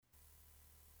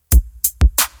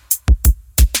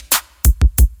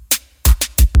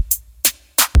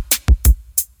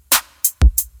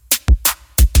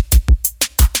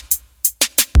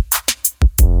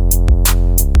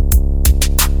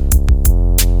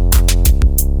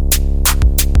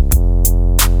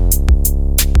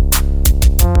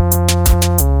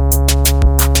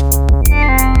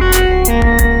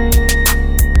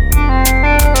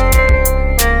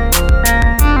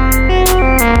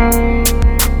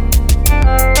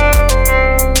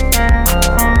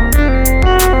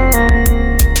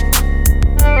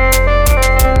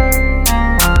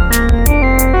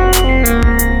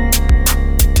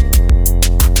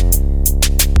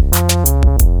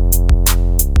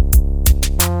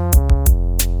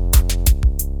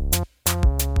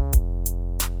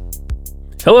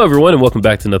Hello, everyone, and welcome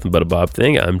back to Nothing But a Bob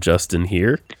Thing. I'm Justin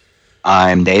here,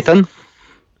 I'm Nathan.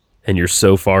 and you're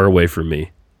so far away from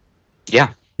me.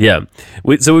 Yeah. Yeah,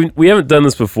 we haven't done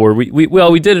this before. We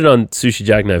did it on Sushi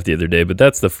Jackknife the other day, but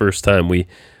that's the first time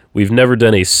we've never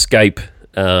done a Skype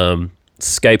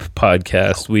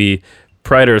podcast. We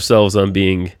pride ourselves on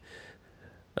being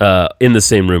in the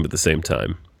same room at the same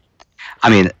time. I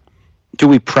mean, do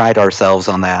we pride ourselves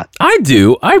on that? I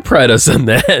do. I pride us on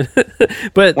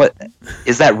that. But What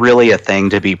is that really a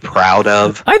thing to be proud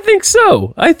of? I think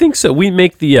so. We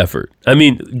make the effort. I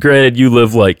mean, granted, you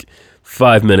live like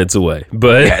 5 minutes away,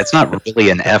 but Yeah, it's not really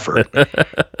an effort.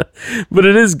 but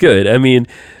it is good. I mean,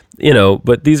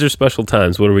 but these are special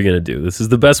times. What are we going to do? This is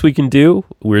the best we can do.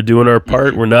 We're doing our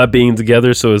part. We're not being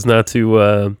together so as not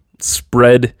to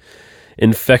spread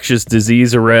infectious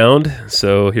disease around.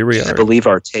 So here we I are. believe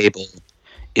our table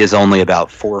is only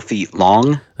about 4 feet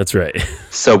long, That's right.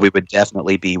 so we would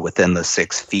definitely be within the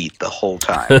 6 feet the whole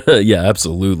time. Yeah,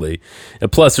 absolutely. And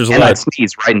plus, there's a And lot. I'd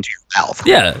sneeze right into your mouth.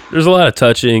 Yeah, there's a lot of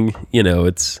touching.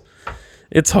 It's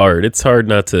hard. It's hard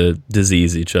not to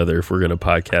disease each other if we're going to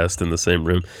podcast in the same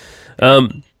room.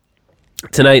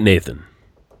 Tonight, Nathan,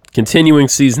 continuing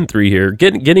season 3 here,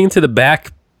 getting to the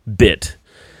back bit,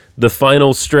 the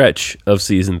final stretch of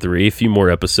season 3, a few more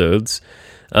episodes.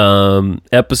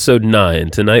 Episode 9.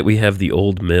 Tonight we have the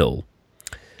Old Mill.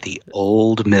 The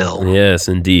old mill. Yes,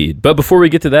 indeed. But before we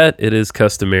get to that, it is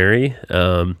customary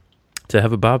to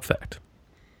have a Bob fact.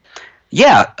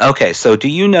 Yeah, okay, so do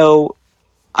you know,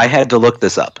 I had to look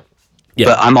this up, Yeah.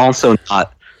 but I'm also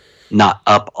not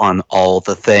up on all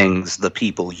the things the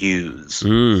people use.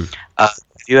 Have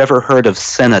you ever heard of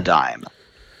Cinedigm?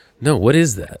 No, what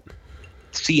is that?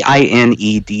 Cinedigm.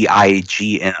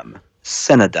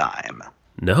 Cinedigm.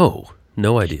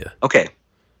 No idea. Okay,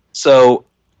 so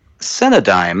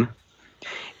Cinedigm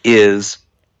is,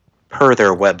 per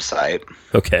their website,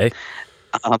 Okay.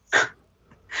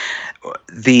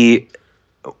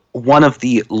 one of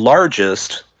the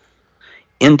largest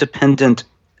independent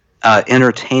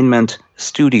entertainment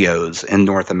studios in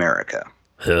North America.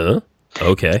 Huh?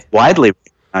 Okay. Widely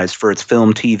recognized for its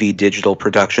film, TV, digital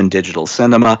production, digital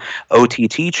cinema,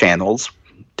 OTT channels.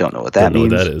 Don't know what that Don't know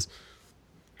means. what that is.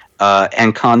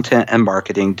 And content and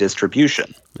marketing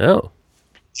distribution. Oh,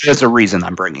 There's a reason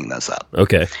I'm bringing this up.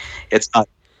 okay. It's not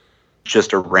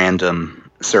just a random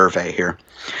survey here.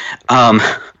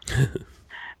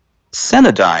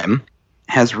 Cinedigm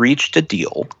has reached a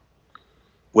deal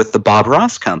with the Bob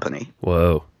Ross Company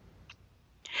Whoa.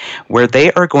 where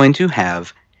they are going to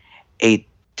have a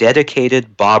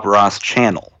dedicated Bob Ross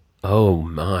channel Oh,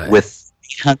 my. with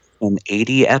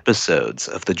 380 episodes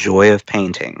of The Joy of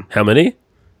Painting. How many?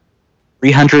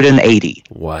 380.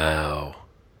 Wow.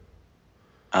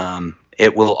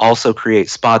 It will also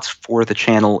create spots for the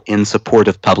channel in support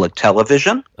of public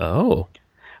television, Oh,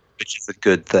 which is a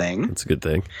good thing, that's a good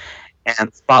thing.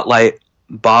 and spotlight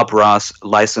Bob Ross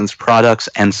licensed products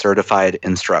and certified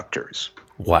instructors.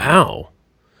 Wow.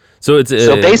 So it's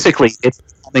So basically, it's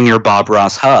becoming your Bob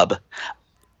Ross hub.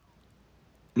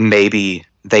 Maybe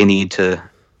they need to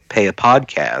pay a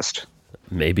podcast.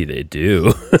 maybe they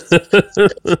do.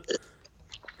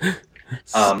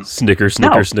 Snicker,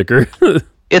 no. snicker.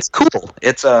 It's cool.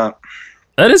 It's That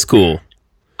is cool.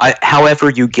 however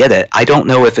you get it. I don't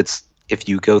know if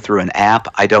you go through an app.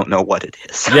 I don't know what it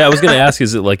is. Yeah, I was going to ask,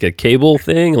 is it like a cable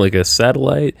thing, like a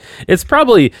satellite? It's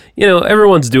probably,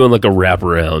 everyone's doing like a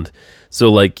wraparound. So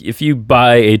like if you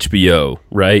buy HBO,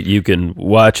 right, you can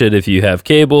watch it if you have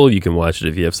cable, you can watch it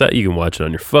if you have you can watch it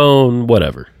on your phone,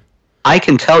 whatever. I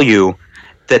can tell you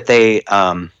that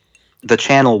the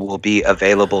channel will be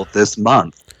available this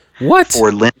month What?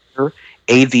 for linear,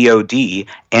 AVOD,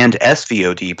 and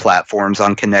SVOD platforms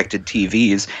on connected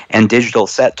TVs and digital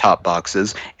set-top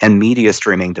boxes and media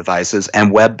streaming devices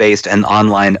and web-based and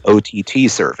online OTT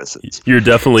services. You're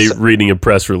definitely reading a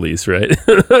press release, right?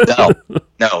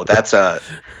 No, that's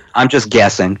I'm just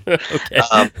guessing.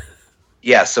 Okay.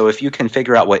 Yeah, so if you can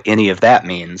figure out what any of that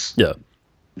means, Yeah.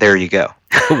 there you go.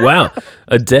 Wow.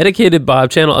 A dedicated Bob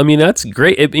channel. I mean, that's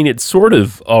great. I mean, it sort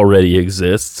of already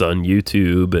exists on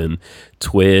YouTube and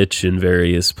Twitch and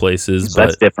various places, So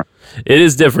that's but different. it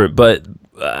is different. But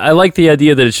I like the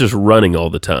idea that it's just running all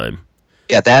the time.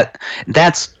 Yeah,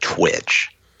 that's Twitch.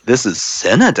 This is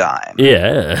Cinedigm.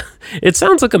 Yeah. It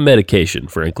sounds like a medication,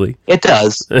 frankly. It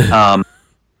does.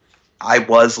 I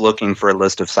was looking for a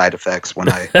list of side effects when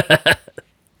I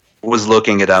was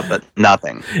looking it up, but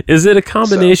nothing. Is it a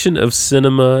combination of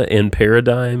cinema and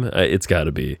paradigm? It's got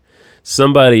to be.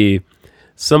 Somebody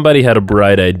had a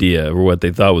bright idea, or what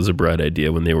they thought was a bright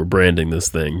idea when they were branding this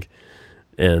thing.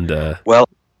 And Well,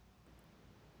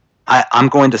 I'm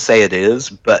going to say it is,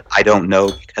 but I don't know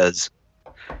because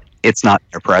it's not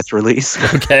their press release.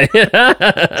 Okay.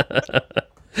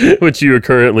 Which you are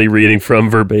currently reading from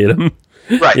verbatim.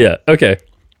 Right. Yeah. Okay.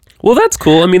 Well, that's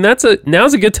cool. I mean,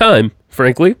 now's a good time,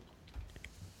 frankly.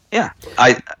 Yeah.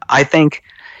 I think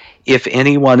if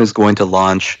anyone is going to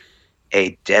launch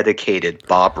a dedicated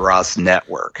Bob Ross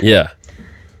network, Yeah.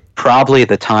 probably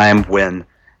the time when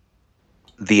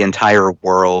the entire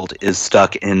world is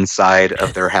stuck inside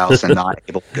of their house and not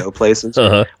able to go places.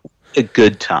 Uh-huh. A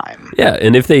good time. Yeah,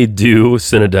 and if they do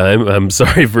send a dime, I'm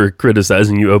sorry for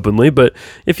criticizing you openly, but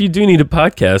if you do need a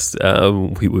podcast,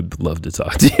 we would love to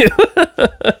talk to you.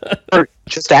 Or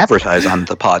just advertise on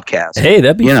the podcast. Hey,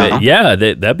 that'd be know? yeah,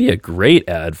 that'd be a great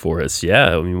ad for us.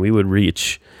 Yeah, I mean, we would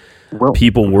reach Well,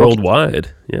 people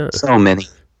worldwide. Yeah, so many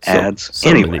ads.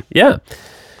 Anyway. many. Yeah.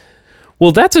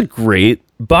 Well, that's a great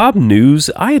Bob News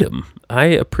item. I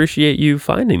appreciate you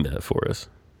finding that for us.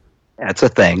 That's a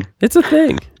thing. It's a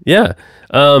thing. Yeah.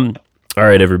 All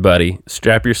right, everybody,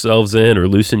 strap yourselves in or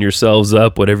loosen yourselves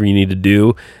up, whatever you need to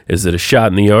do. Is it a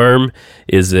shot in the arm?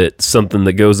 Is it something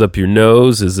that goes up your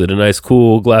nose? Is it a nice,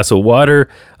 cool glass of water?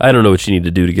 I don't know what you need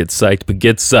to do to get psyched, but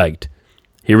get psyched.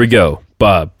 Here we go.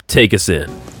 Bob, take us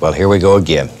in. Well, here we go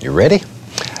again. You ready?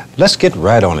 Let's get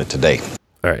right on it today.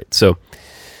 All right, so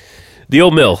the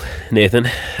old mill, Nathan.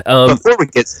 Before we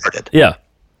get started, Yeah.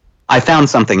 I found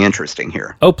something interesting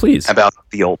here Oh, please. about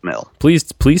the old mill. Please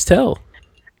tell.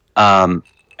 And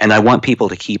I want people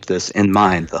to keep this in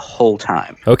mind the whole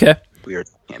time Okay, we are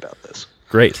talking about this.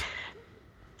 great.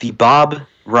 The Bob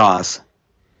Ross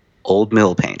Old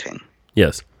Mill painting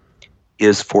Yes.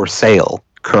 is for sale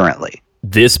currently.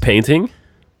 This painting?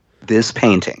 This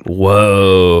painting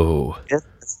Whoa. is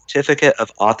a certificate of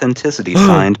authenticity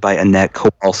signed by Annette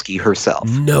Kowalski herself.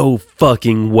 No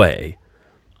fucking way.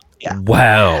 Yeah.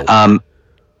 Wow.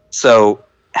 So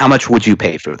how much would you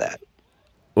pay for that?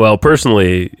 Well,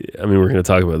 personally, I mean, we're going to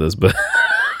talk about this, but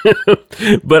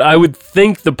but I would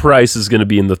think the price is going to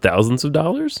be in the thousands of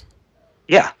dollars.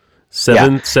 Yeah.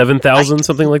 7,000,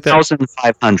 something like that.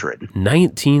 1,500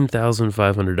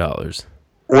 $19,500.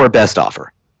 or best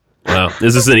offer. Wow.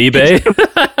 Is this an eBay?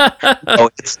 Oh,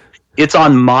 it's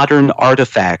on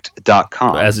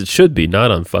modernartifact.com. As it should be, not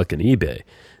on fucking eBay.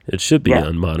 It should be Yeah.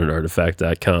 on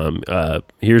modernartifact.com.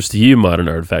 Here's to you,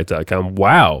 modernartifact.com.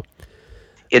 Wow.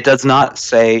 It does not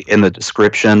say in the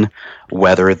description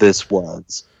whether this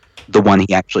was the one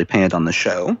he actually painted on the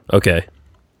show, Okay.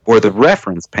 or the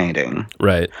reference painting,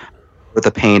 Right. or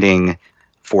the painting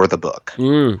for the book.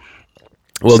 Well,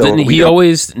 So didn't we he don't-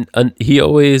 always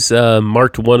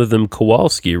marked one of them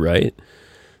Kowalski, right?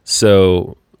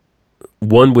 So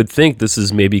one would think this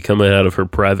is maybe coming out of her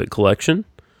private collection,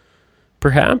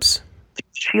 perhaps.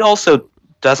 She also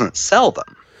doesn't sell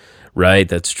them, Right,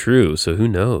 that's true. So who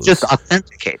knows? just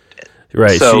authenticated it.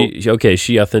 right. so-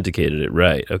 She authenticated it.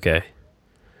 Right. Okay.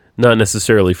 Not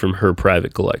necessarily from her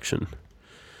private collection.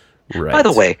 Right. By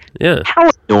the way, Yeah. how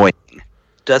annoying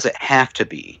does it have to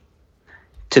be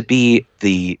the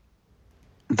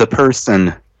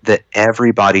person that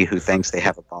everybody who thinks they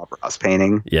have a Bob Ross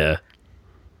painting Yeah.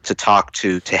 to talk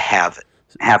to have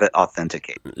it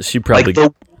authenticated? She probably. Like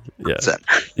the yeah. person.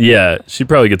 Yeah. She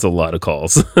probably gets a lot of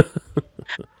calls.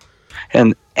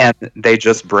 And they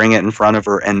just bring it in front of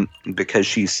her, and because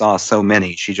she saw so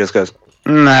many, she just goes,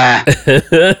 nah.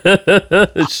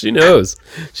 She knows.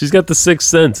 She's got the sixth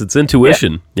sense. It's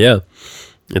intuition. Yeah.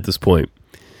 At this point.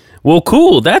 Well,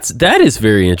 cool. That is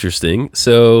very interesting.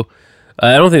 So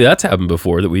I don't think that's happened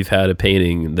before, that we've had a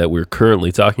painting that we're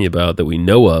currently talking about that we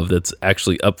know of that's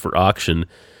actually up for auction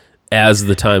as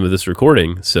the time of this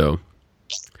recording. So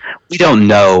We don't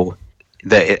know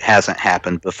that it hasn't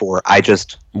happened before. I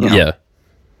just, yeah.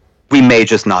 we may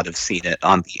just not have seen it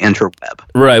on the interweb.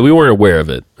 Right. We weren't aware of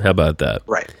it. How about that?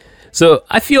 Right. So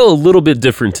I feel a little bit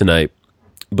different tonight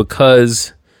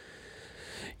because,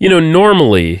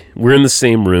 normally we're in the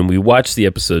same room, we watch the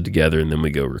episode together, and then we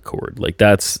go record. Like,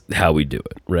 that's how we do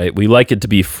it, right? We like it to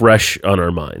be fresh on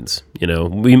our minds.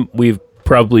 We've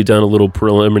probably done a little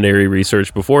preliminary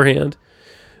research beforehand.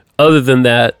 Other than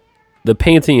that, the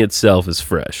painting itself is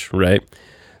fresh, right?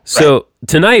 So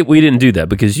tonight we didn't do that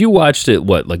because you watched it,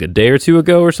 like a day or two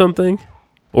ago or something?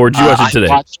 Or did you watch it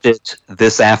today? I watched it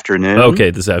this afternoon.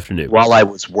 Okay, this afternoon. While I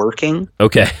was working.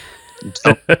 Okay.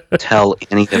 Don't tell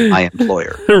any of my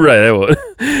employer. Right, I won't.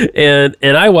 And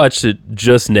I watched it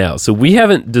just now. So we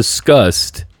haven't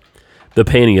discussed the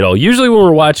painting at all. Usually when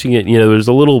we're watching it, there's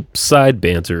a little side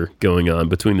banter going on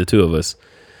between the two of us.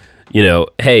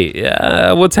 Hey,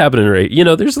 what's happening, right?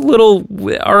 There's a little,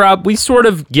 we sort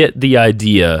of get the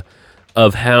idea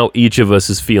of how each of us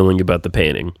is feeling about the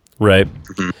painting, right?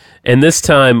 Mhm. And this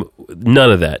time,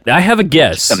 none of that. I have a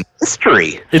guess. It's a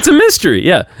mystery. It's a mystery.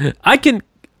 Yeah, I can.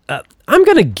 I'm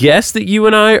gonna guess that you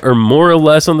and I are more or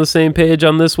less on the same page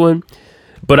on this one,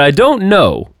 but I don't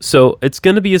know. So it's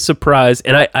gonna be a surprise.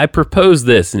 And I propose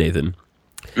this, Nathan.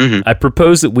 Mhm. I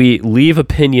propose that we leave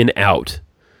opinion out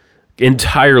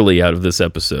entirely out of this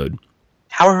episode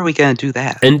How are we going to do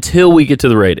that? until we get to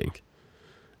the rating.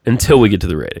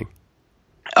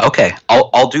 Okay,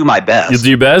 I'll do my best. You'll do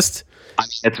your best. I mean,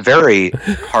 it's very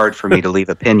hard for me to leave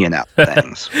opinion out of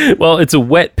things. Well, it's a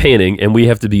wet painting, and we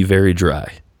have to be very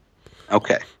dry.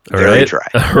 Okay, All very right? dry.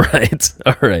 All right.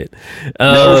 All right.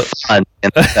 No fun in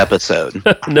this episode.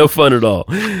 No fun at all.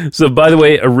 So, by the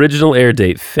way, original air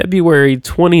date, February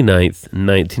 29th,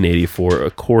 1984,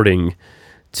 according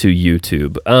to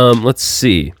YouTube. Let's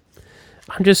see.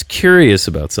 I'm just curious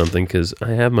about something because I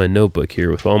have my notebook here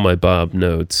with all my Bob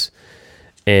notes.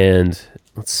 And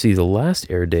let's see, the last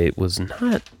air date was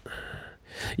not...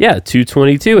 Yeah,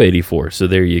 2/22/84. So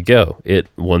there you go. It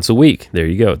once a week. There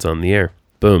you go. It's on the air.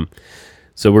 Boom.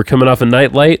 So we're coming off a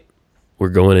Nightlight. We're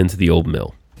going into the old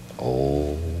mill.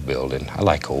 Old building. I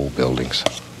like old buildings.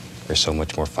 They're so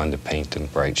much more fun to paint than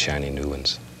bright, shiny new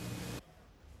ones.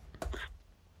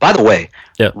 By the way,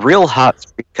 Yeah. real hot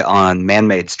streak on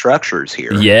man-made structures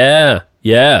here, Yeah.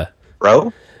 Yeah.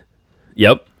 bro.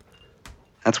 Yep.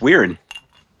 That's weird.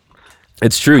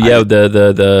 It's true. Yeah.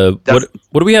 The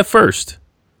what do we have first?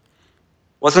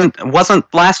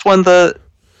 Wasn't last one the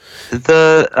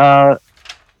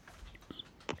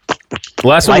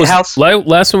Last Lighthouse? one was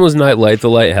last one was Nightlight, the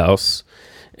lighthouse,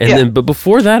 and Yeah. then but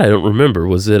before that I don't remember.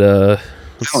 Was it let's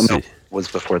oh no see. was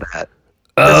before that.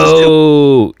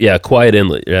 Oh yeah, Quiet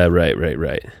Inlet. Yeah, right.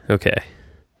 Okay,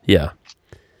 yeah.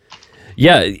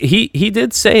 He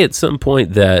did say at some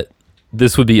point that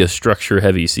this would be a structure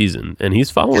heavy season, and he's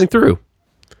following through.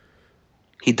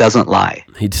 He doesn't lie.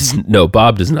 He doesn't. No,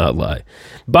 Bob does not lie.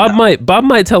 Bob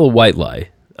might tell a white lie.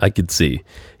 I could see.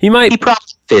 He might. He probably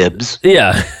fibs.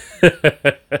 Yeah.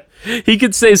 He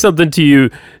could say something to you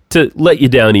to let you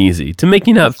down easy, to make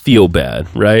you not feel bad,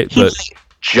 right? He might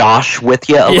josh with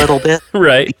you a little bit.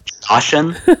 Right.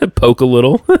 Joshing. Poke a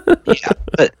little. Yeah,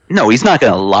 but no, he's not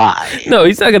going to lie. No,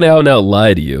 he's not going to out and out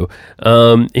lie to you.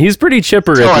 He's pretty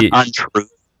chipper Tell at an the...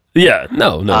 untruth. Yeah,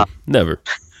 no, never.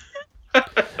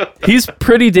 He's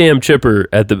pretty damn chipper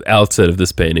at the outset of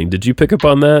this painting. Did you pick up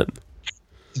on that?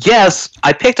 Yes,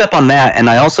 I picked up on that, and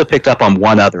I also picked up on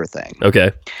one other thing.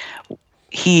 Okay.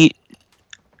 He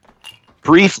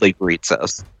briefly greets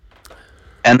us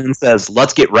and then says,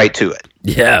 "Let's get right to it."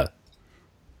 Yeah,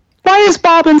 Why is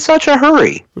Bob in such a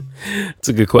hurry? that's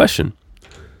a good question.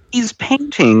 He's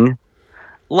painting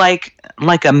like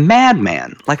a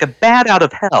madman, like a bat out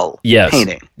of hell Yes.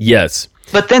 painting. Yes.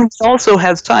 But then he also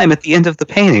has time at the end of the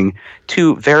painting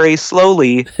to very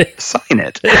slowly sign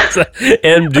it.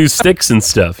 And do sticks and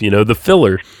stuff, the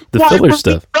filler Why filler was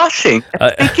stuff. he rushing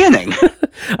at the beginning?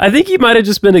 I think he might have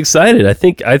just been excited. I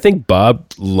think Bob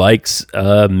likes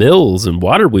mills and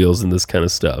water wheels and this kind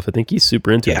of stuff. I think he's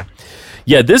super into it.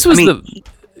 Yeah, this was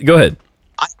Go ahead.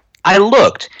 I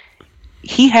looked.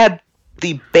 He had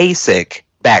the basic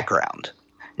background.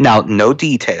 Now, no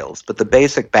details, but the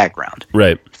basic background.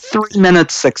 Right. 3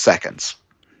 minutes, 6 seconds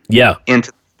Yeah. into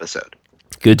the episode.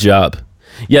 Good job.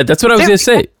 Yeah, that's what I was going to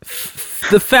say.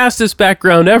 The fastest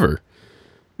background ever.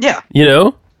 Yeah.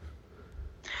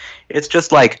 It's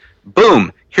just like,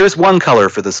 boom, here's one color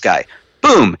for the sky.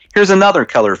 Boom, here's another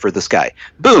color for the sky.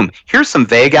 Boom, here's some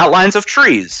vague outlines of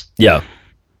trees. Yeah.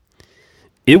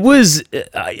 It was,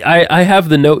 I have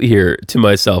the note here to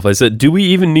myself. I said, do we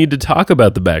even need to talk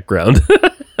about the background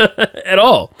at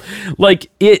all? Like,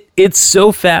 it's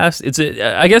so fast.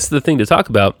 I guess the thing to talk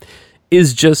about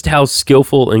is just how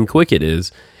skillful and quick it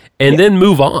is. And then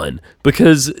move on,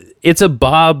 because it's a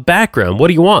Bob background. What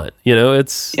do you want?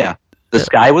 It's... Yeah. The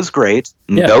sky was great.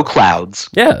 Yeah. No clouds.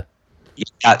 Yeah, You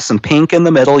got some pink in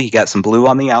the middle. You got some blue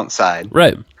on the outside.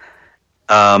 right.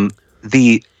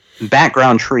 The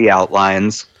background tree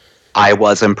outlines, I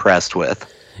was impressed with.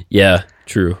 Yeah,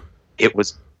 true. It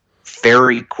was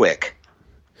very quick.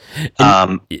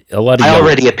 A lot of I yellow.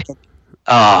 already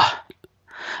I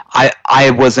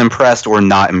was impressed or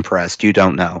not impressed. You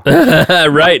don't know.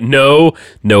 Right. No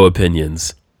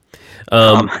opinions.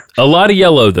 A lot of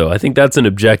yellow, though. I think that's an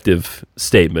objective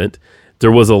statement.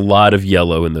 There was a lot of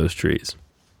yellow in those trees.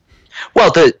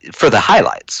 Well, for the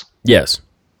highlights. Yes.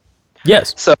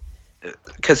 So,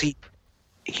 because he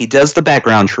does the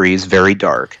background trees very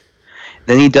dark,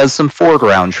 then he does some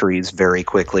foreground trees very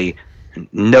quickly.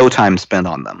 No time spent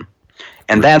on them,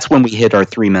 and that's when we hit our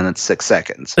 3 minutes 6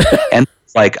 seconds. And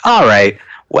it's like, all right,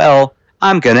 well,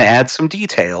 I'm going to add some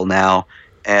detail now,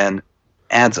 and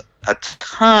adds a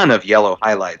ton of yellow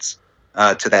highlights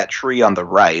to that tree on the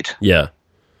right. Yeah.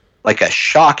 Like a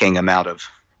shocking amount of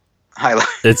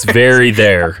highlights. It's very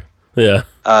there. Yeah.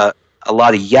 A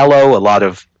lot of yellow, a lot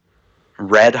of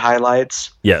red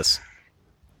highlights. Yes.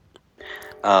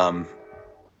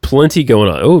 Plenty going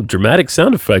on. Oh, dramatic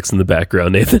sound effects in the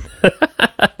background, Nathan.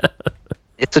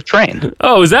 It's a train.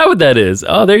 Oh, is that what that is?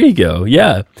 Oh, there you go.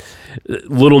 Yeah.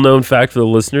 Little known fact for the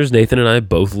listeners, Nathan and I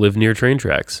both live near train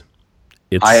tracks.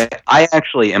 I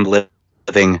actually am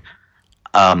living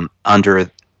under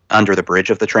the bridge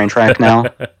of the train track now.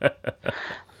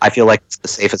 I feel like it's the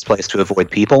safest place to avoid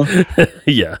people.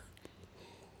 Yeah.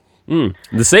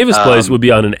 The safest place would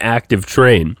be on an active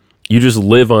train. You just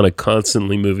live on a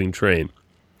constantly moving train.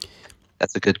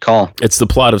 That's a good call. It's the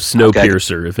plot of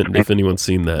Snowpiercer, if anyone's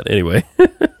seen that. Anyway.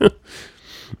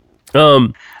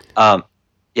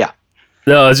 Yeah.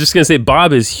 No, I was just going to say,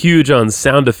 Bob is huge on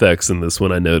sound effects in this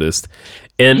one, I noticed.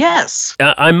 And yes.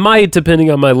 I might, depending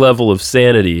on my level of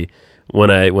sanity, when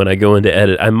I go into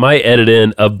edit, I might edit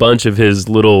in a bunch of his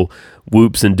little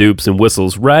whoops and doops and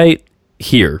whistles right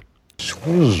here.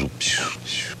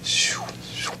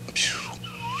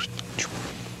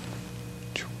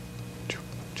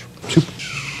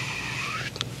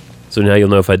 So now you'll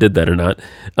know if I did that or not.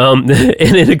 And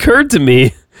it occurred to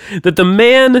me that the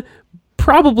man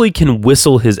probably can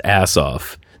whistle his ass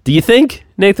off. Do you think,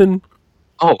 Nathan?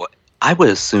 Oh, I would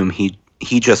assume he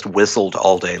just whistled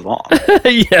all day long.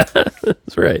 Yeah,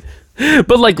 that's right.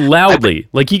 But like loudly,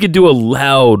 like he could do a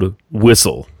loud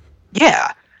whistle.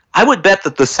 Yeah. I would bet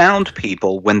that the sound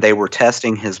people, when they were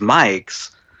testing his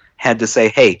mics, had to say,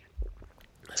 hey,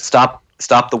 stop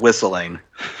the whistling.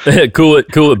 Cool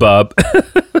it, Bob.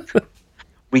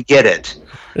 We get it.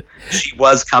 She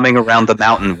was coming around the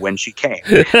mountain when she came.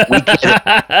 We get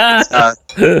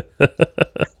it.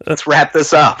 Let's wrap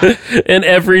this up. And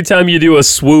every time you do a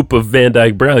swoop of Van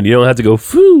Dyke Brown, you don't have to go,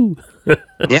 phoo.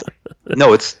 Yeah.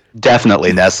 No, it's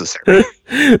definitely necessary.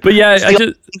 But yeah, I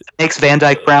just makes Van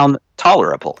Dyke Brown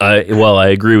tolerable. I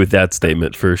agree with that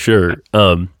statement for sure.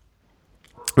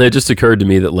 It just occurred to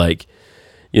me that, like,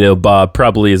 you know, Bob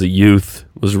probably as a youth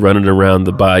was running around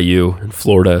the bayou in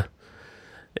Florida,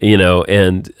 you know,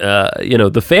 and you know,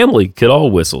 the family could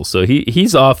all whistle. So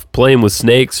he's off playing with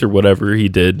snakes or whatever he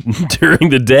did during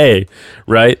the day,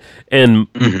 right? And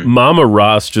Mama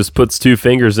Ross just puts two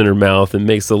fingers in her mouth and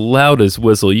makes the loudest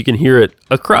whistle. You can hear it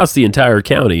across the entire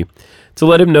county to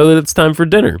let him know that it's time for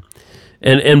dinner.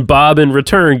 And Bob in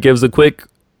return gives a quick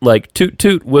like toot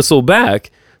toot whistle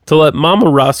back to let Mama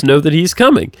Ross know that he's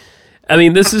coming. I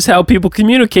mean, this is how people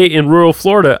communicate in rural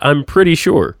Florida, I'm pretty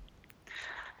sure.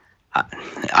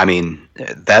 I mean,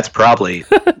 that's probably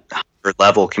higher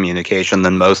level communication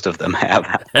than most of them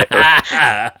have.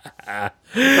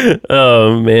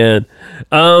 Oh, man.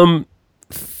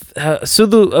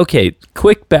 Okay,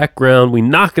 quick background. We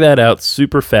knock that out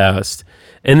super fast,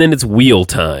 and then it's wheel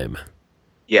time.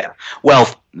 Yeah.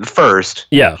 Well, first,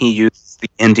 he uses the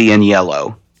Indian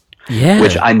yellow. Yeah.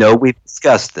 Which I know we've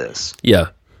discussed this. Yeah.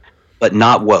 But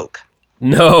not woke.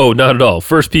 No, not at all.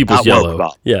 First People's not yellow.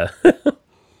 Woke, yeah.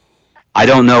 I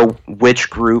don't know which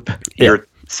group you're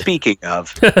speaking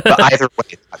of, but either way,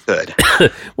 it's not good.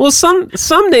 Well,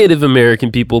 some Native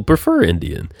American people prefer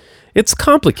Indian. It's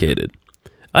complicated.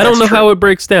 I don't know how it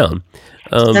breaks down.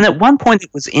 And at one point,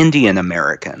 it was Indian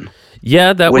American.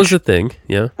 Yeah, that was a thing.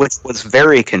 Yeah, which was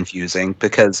very confusing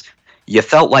because you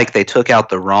felt like they took out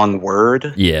the wrong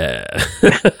word. Yeah.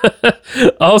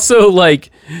 Also, like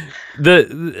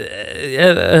I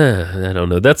don't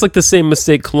know. That's like the same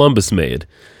mistake Columbus made.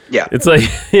 Yeah. It's like,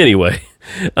 anyway.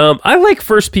 I like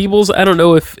First Peoples. I don't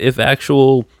know if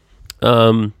actual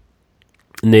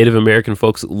Native American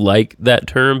folks like that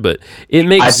term, but it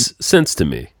makes sense to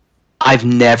me. I've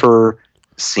never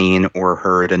seen or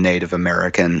heard a Native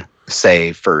American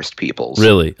say First Peoples.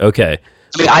 Really? Okay.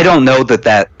 I mean, I don't know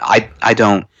that I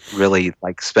don't really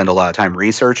like spend a lot of time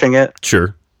researching it.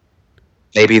 Sure.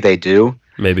 Maybe they do.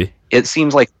 Maybe. It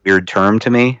seems like a weird term to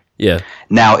me. Yeah.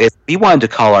 Now, if we wanted to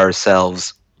call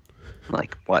ourselves,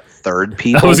 like, what, Third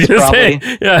Peoples? I was going to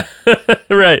say, yeah.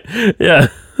 Right. Yeah.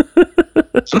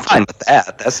 I'm fine with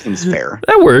that. That seems fair.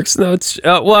 That works. No, it's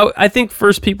well, I think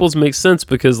First Peoples makes sense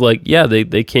because, like, yeah,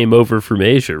 they came over from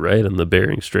Asia, right, on the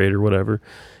Bering Strait or whatever,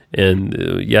 and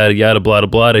yada yada blah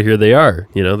blah. Here they are.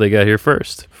 You know, they got here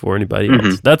first before anybody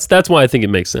else. That's why I think it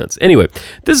makes sense. Anyway,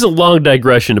 this is a long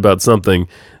digression about something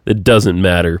that doesn't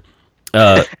matter.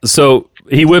 So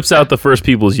he whips out the First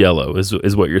People's yellow,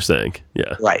 is what you're saying.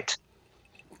 Yeah. Right.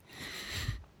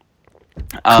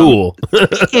 Cool.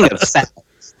 Speaking of sounds.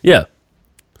 Yeah.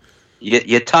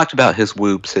 You talked about his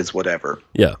whoops, his whatever.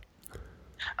 Yeah.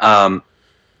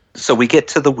 So we get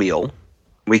to the wheel.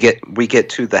 We get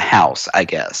to the house, I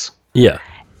guess. Yeah.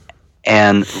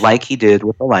 And like he did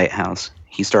with the lighthouse,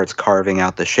 he starts carving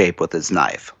out the shape with his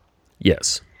knife.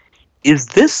 Yes. Is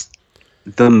this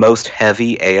the most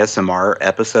heavy ASMR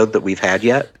episode that we've had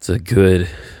yet? It's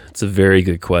a very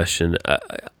good question.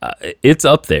 It's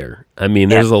up there. I mean,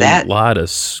 there's a lot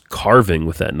of carving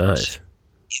with that knife.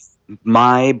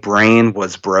 My brain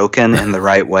was broken in the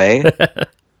right way.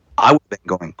 I would have been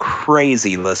going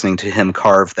crazy listening to him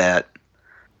carve that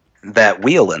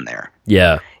wheel in there.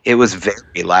 Yeah. It was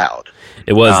very loud.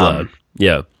 It was loud.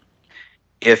 Yeah.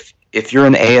 If you're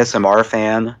an ASMR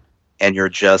fan and you're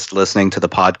just listening to the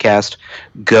podcast,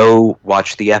 go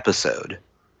watch the episode.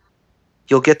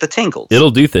 You'll get the tingles.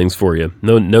 It'll do things for you.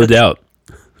 No doubt.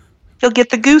 You'll get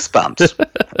the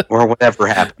goosebumps or whatever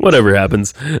happens. Whatever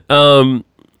happens. All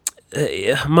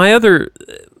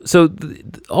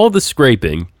the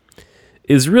scraping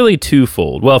is really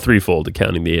twofold. Well, threefold,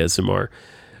 counting the ASMR.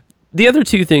 The other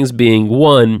two things being,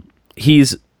 one,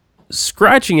 he's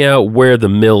scratching out where the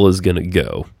mill is going to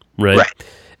go, right?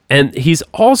 And he's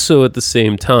also, at the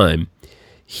same time,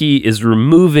 he is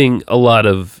removing a lot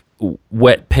of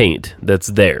wet paint that's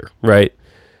there, right?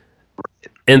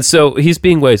 And so he's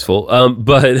being wasteful.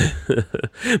 But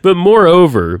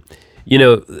moreover,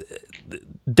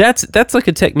 that's like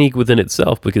a technique within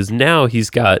itself, because now he's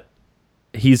got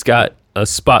a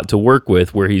spot to work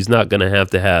with where he's not going to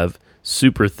have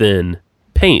super thin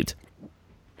paint,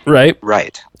 right?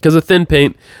 Right. Because a thin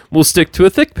paint will stick to a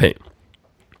thick paint.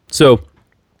 So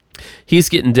he's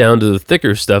getting down to the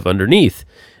thicker stuff underneath,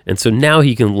 and so now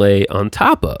he can lay on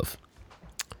top of.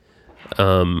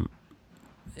 And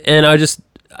I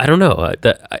don't know.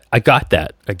 I got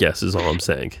that, I guess, is all I'm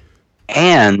saying.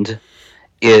 And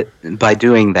by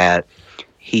doing that,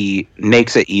 he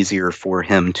makes it easier for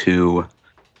him to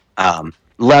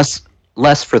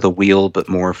less for the wheel, but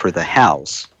more for the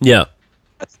house. Yeah.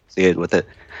 Associated with it.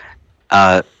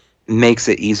 Makes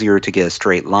it easier to get a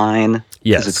straight line.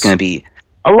 Yes. Because it's going to be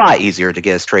a lot easier to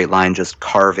get a straight line just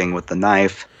carving with the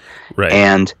knife. Right.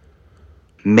 And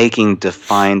making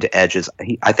defined edges.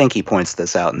 I think he points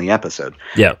this out in the episode.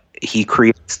 Yeah. He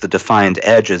creates the defined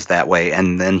edges that way,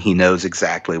 and then he knows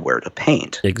exactly where to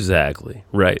paint. Exactly.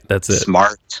 Right. That's it.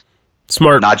 Smart.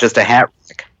 Not just a hat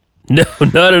rack. No,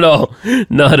 not at all.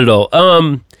 Not at all.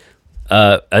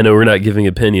 I know we're not giving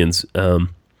opinions. A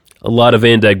lot of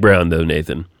Van Dyke Brown, though,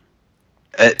 Nathan.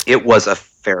 It was a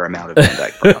fair amount of Van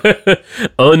Dyke Brown.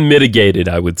 Unmitigated,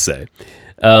 I would say.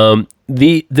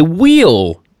 The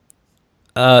wheel,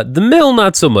 the mill,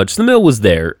 not so much. The mill was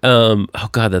there. Oh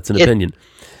God, that's an opinion.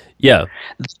 Yeah.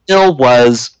 The mill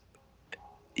was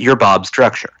your Bob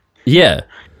structure. Yeah.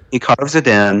 He carves it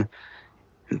in,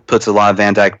 puts a lot of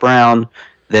Van Dyke Brown,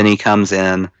 then he comes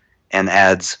in and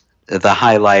adds the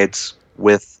highlights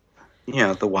with,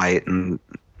 the white, and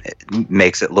it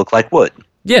makes it look like wood.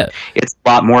 Yeah. It's a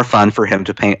lot more fun for him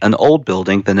to paint an old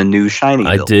building than a new shiny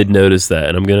building. I did notice that,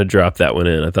 and I'm going to drop that one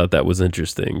in. I thought that was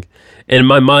interesting. And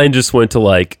my mind just went to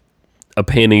like a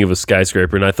painting of a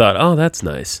skyscraper, and I thought, oh, that's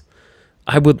nice.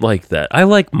 I would like that. I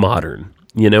like modern.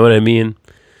 You know what I mean?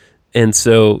 And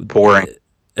so... Boring.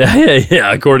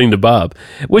 Yeah, according to Bob.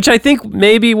 Which I think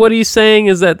maybe what he's saying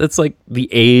is that that's like the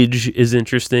age is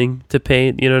interesting to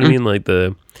paint. You know what I mean? Like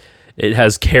it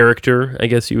has character, I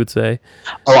guess you would say.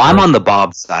 Oh, I'm on the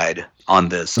Bob side on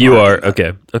this. You are?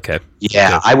 Okay.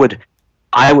 Yeah, okay.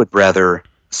 I would rather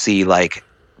see like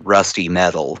rusty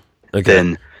metal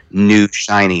than new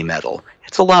shiny metal.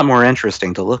 It's a lot more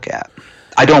interesting to look at.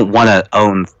 I don't want to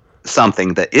own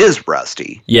something that is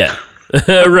rusty. Yeah.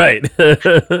 Right.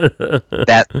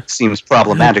 That seems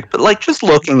problematic, but like just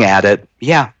looking at it,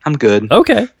 yeah, I'm good.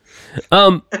 Okay.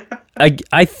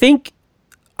 I think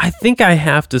I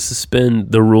have to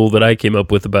suspend the rule that I came up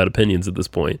with about opinions at this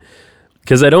point,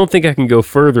 because I don't think I can go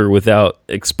further without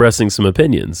expressing some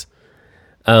opinions,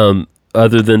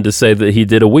 other than to say that he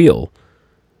did a wheel.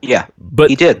 Yeah, but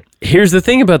he did. Here's the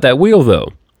thing about that wheel,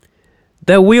 though.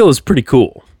 That wheel is pretty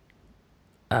cool.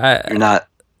 You're not...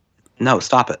 No,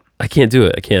 stop it. I can't do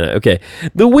it. I can't. Okay.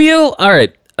 The wheel, all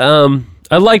right.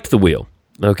 I liked the wheel.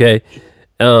 Okay.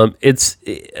 It's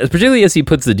particularly as he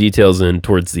puts the details in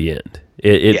towards the end.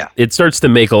 It starts to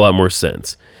make a lot more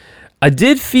sense. I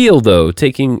did feel, though,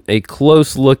 taking a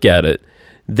close look at it,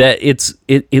 that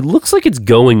it looks like it's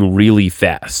going really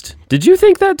fast. Did you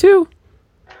think that too?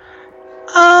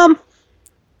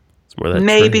 It's more that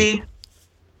maybe.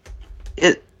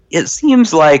 Train. It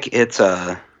seems like it's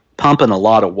pumping a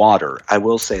lot of water. I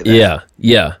will say that.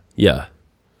 Yeah.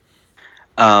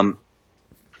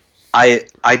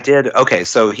 I did. Okay,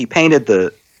 so he painted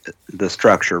the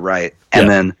structure, right, and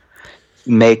then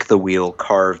make the wheel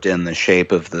carved in the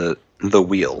shape of the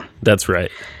wheel. That's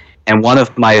right. And one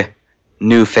of my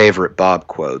new favorite Bob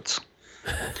quotes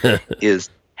is,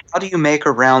 "How do you make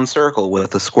a round circle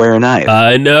with a square knife?"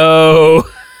 I know.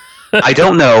 I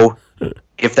don't know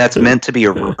if that's meant to be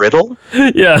a riddle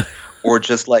Yeah. or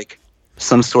just like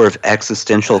some sort of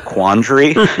existential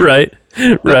quandary. Right.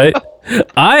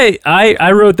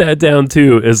 I wrote that down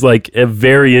too as like a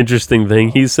very interesting thing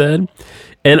he said.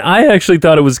 And I actually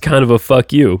thought it was kind of a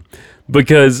fuck you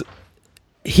because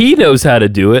he knows how to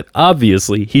do it.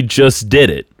 Obviously, he just did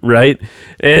it, right?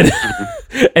 And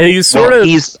and he's sort of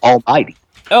he's almighty.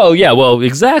 Oh yeah, well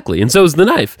exactly. And so is the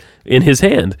knife in his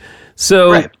hand.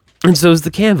 So Right. and so is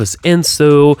the canvas, and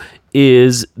so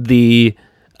is the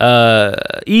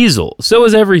easel. So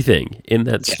is everything in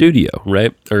that studio,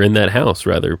 right? Or in that house,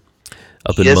 rather.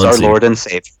 Up in He is our Muncie. Lord and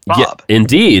Savior, Bob. Yeah,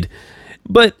 indeed.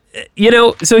 But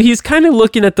so he's kind of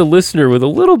looking at the listener with a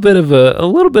little bit of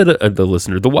the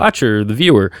listener, the watcher, the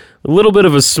viewer, a little bit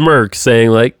of a smirk, saying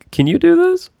like, "Can you do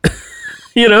this?"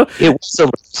 It was a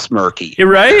little smirky.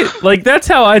 Right? Like that's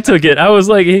how I took it. I was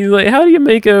like, he's like, "How do you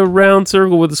make a round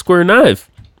circle with a square knife?"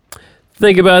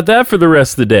 Think about that for the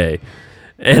rest of the day.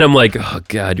 And I'm like, "Oh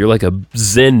God, you're like a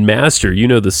Zen master. You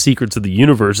know the secrets of the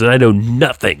universe, and I know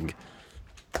nothing."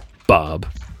 Bob.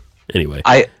 Anyway.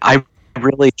 I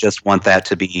really just want that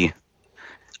to be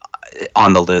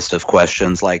on the list of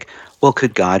questions like, well,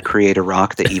 could God create a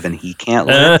rock that even he can't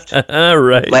lift?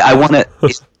 Right. Like, I want that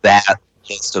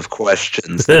list of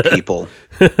questions that people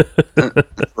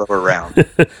throw around.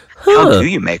 How do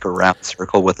you make a round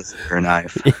circle with a square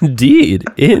knife? Indeed.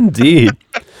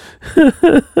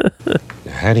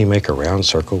 How do you make a round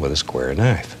circle with a square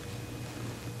knife?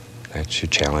 That's your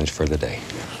challenge for the day.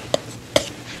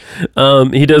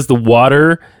 He does the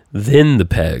water, then the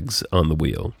pegs on the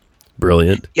wheel.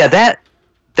 Brilliant. Yeah,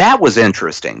 that was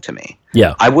interesting to me.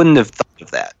 Yeah. I wouldn't have thought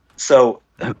of that. So,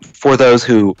 for those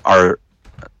who are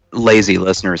lazy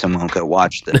listeners and won't go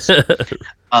watch this,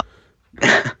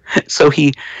 so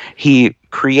he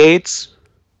creates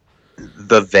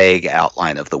the vague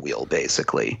outline of the wheel,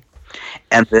 basically,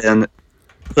 and then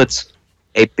puts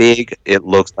it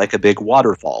looks like a big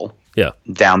waterfall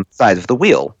down the side of the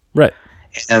wheel. Right.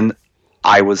 And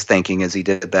I was thinking as he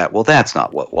did that, well, that's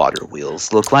not what water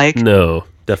wheels look like. No,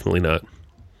 definitely not.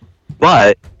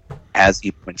 But, as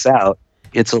he points out,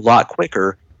 it's a lot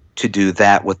quicker to do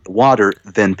that with the water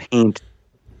than paint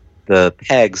the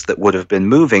pegs that would have been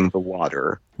moving the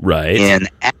water in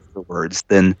afterwards,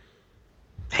 than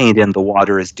paint in the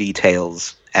water as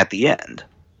details at the end.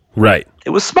 Right.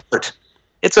 It was smart.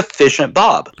 It's efficient,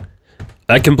 Bob.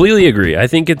 I completely agree. I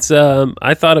think it's,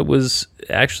 I thought it was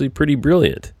actually pretty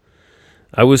brilliant.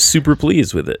 I was super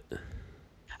pleased with it.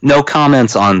 No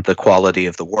comments on the quality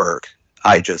of the work.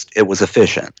 It was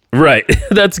efficient. Right.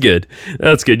 That's good.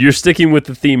 You're sticking with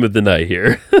the theme of the night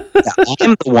here. Yeah,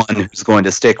 I'm the one who's going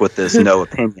to stick with this no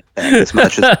opinion thing as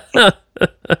much as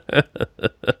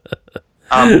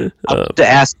I want to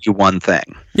ask you one thing.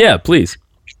 Yeah, please.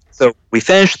 So we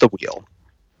finish the wheel,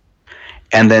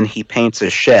 and then he paints a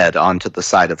shed onto the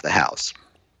side of the house.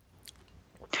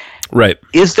 Right.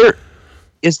 Is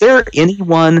there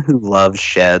anyone who loves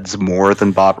sheds more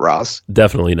than Bob Ross?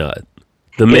 Definitely not.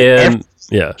 The man...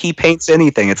 Yeah. He paints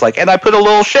anything. It's like, and I put a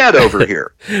little shed over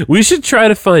here. We should try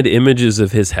to find images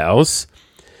of his house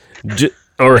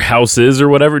or houses or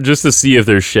whatever just to see if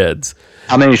there's sheds.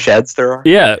 How many sheds there are?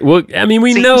 Yeah. Well, I mean,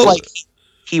 we know. Like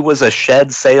he was a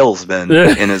shed salesman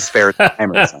in his spare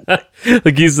time or something.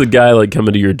 Like he's the guy like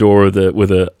coming to your door with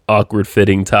a awkward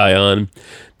fitting tie on,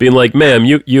 being like, "Ma'am,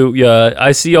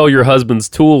 I see all your husband's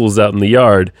tools out in the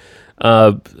yard.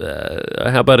 How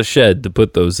about a shed to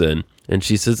put those in?" And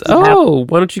she says, "Oh,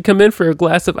 why don't you come in for a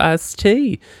glass of iced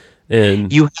tea?"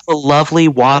 And you have a lovely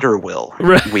water wheel.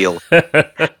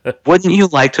 Wouldn't you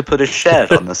like to put a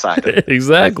shed on the side of it?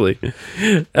 Exactly.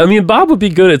 I mean, Bob would be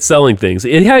good at selling things.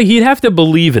 He'd have to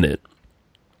believe in it.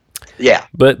 Yeah.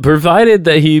 But provided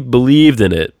that he believed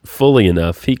in it fully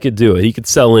enough, he could do it. He could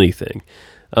sell anything.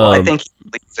 I think he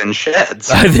believes in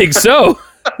sheds. I think so.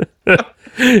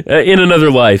 In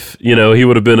another life, he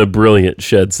would have been a brilliant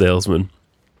shed salesman.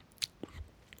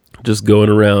 Just going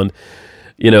around,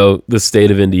 the state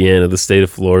of Indiana, the state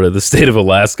of Florida, the state of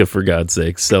Alaska, for God's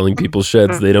sake, selling people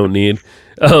sheds they don't need.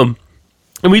 And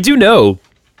we do know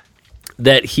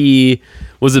that he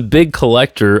was a big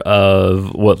collector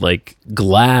of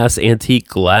glass, antique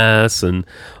glass, and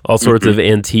all sorts of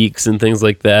antiques and things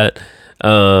like that.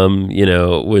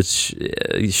 Which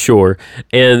sure,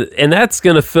 and that's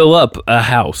gonna fill up a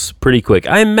house pretty quick.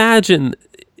 I imagine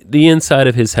the inside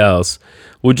of his house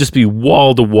would just be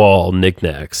wall-to-wall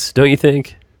knickknacks, don't you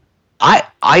think?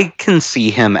 I can see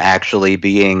him actually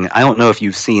being, I don't know if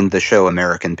you've seen the show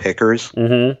American Pickers,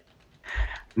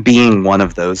 being one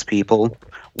of those people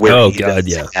where he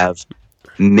does have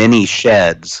many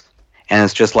sheds, and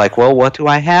it's just like, well, what do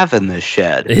I have in this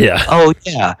shed? Yeah. Oh,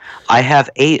 yeah, I have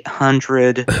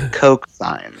 800 Coke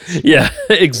signs. Yeah,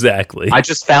 exactly. I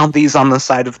just found these on the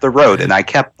side of the road, and I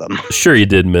kept them. Sure you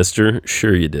did, mister.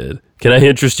 Sure you did. Can I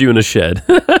interest you in a shed?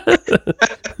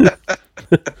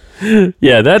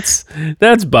 Yeah,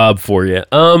 that's Bob for you.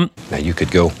 Now you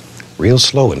could go real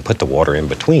slow and put the water in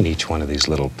between each one of these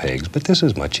little pegs, but this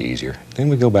is much easier. Then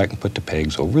we go back and put the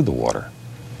pegs over the water.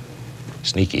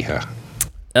 Sneaky, huh?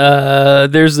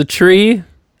 There's a tree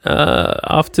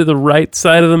off to the right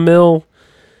side of the mill.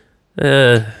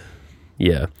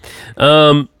 Yeah.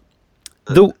 The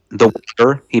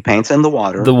water, he paints in the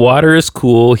water. The water is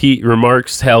cool. He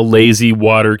remarks how lazy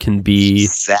water can be.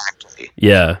 Exactly.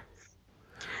 Yeah.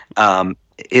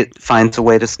 It finds a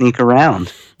way to sneak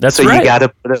around. That's so right. You got to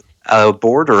put a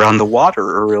border on the water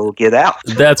or it'll get out.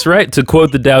 That's right. To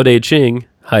quote the Tao Te Ching,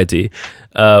 hi T,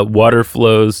 water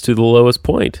flows to the lowest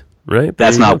point, right?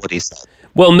 That's not what he said.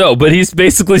 Well, no, but he's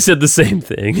basically said the same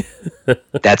thing.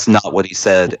 That's not what he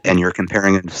said, and you're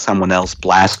comparing it to someone else.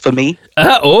 Blasphemy?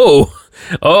 Oh,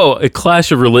 a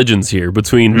clash of religions here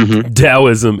between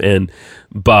Taoism and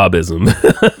Bobism.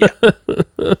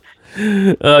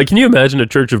 Can you imagine a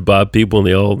church of Bob people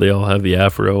and they all have the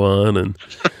afro on and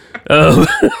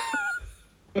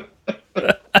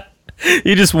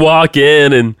you just walk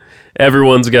in and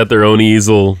everyone's got their own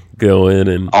easel going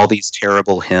and all these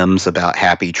terrible hymns about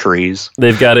happy trees.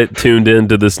 They've got it tuned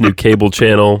into this new cable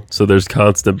channel, so there's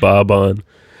constant Bob on.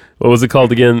 What was it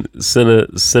called again?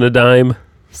 Cinedigm?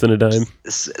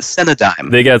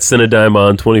 Cinedigm. They got Cinedigm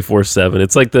on 24/7.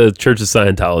 It's like the Church of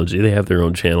Scientology. They have their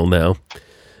own channel now.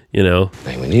 You know.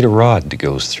 Hey, we need a rod that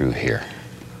goes through here.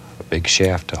 A big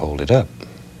shaft to hold it up.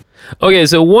 Okay,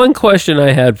 so one question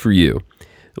I had for you.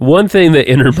 One thing that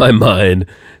entered my mind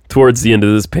towards the end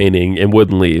of this painting and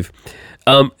wouldn't leave.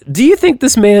 Do you think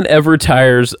this man ever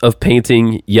tires of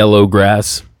painting yellow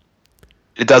grass?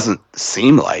 It doesn't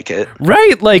seem like it.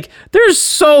 Right? Like, there's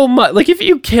so much. Like, if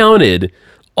you counted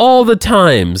all the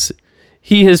times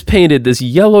he has painted this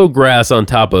yellow grass on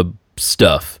top of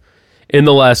stuff in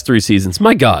the last 3 seasons,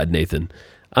 my God, Nathan,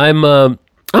 I'm a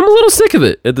little sick of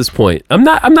it at this point. I'm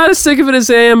not as sick of it as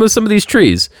I am of some of these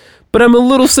trees, but I'm a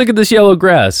little sick of this yellow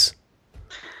grass.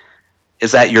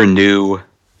 Is that your new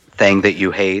thing that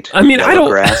you hate? I mean, I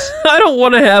grass? don't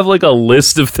want to have like a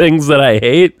list of things that I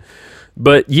hate,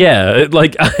 but yeah,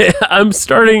 like I'm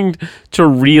starting to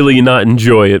really not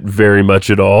enjoy it very much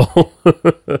at all.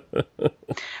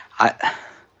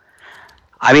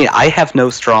 I mean, I have no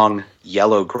strong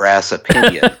yellow grass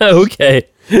opinion. Okay.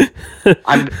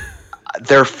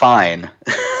 They're fine.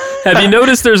 Have you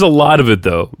noticed there's a lot of it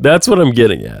though? That's what I'm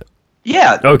getting at.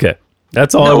 Yeah. Okay.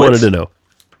 That's all I wanted to know.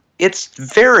 It's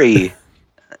very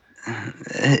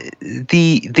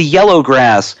the yellow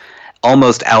grass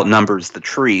almost outnumbers the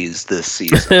trees this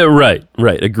season. Right.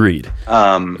 Agreed.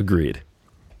 Agreed.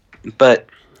 But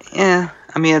yeah,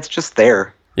 I mean, it's just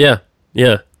there. Yeah.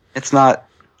 It's not.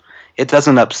 It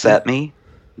doesn't upset me,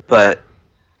 but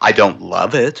I don't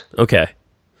love it. Okay.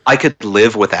 I could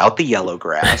live without the yellow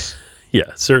grass.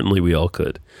 Yeah, certainly we all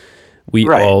could. We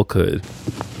Right. all could.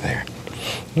 There.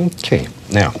 Okay.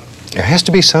 Now, there has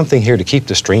to be something here to keep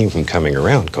the stream from coming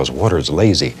around because water is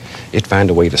lazy. It'd find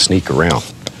a way to sneak around.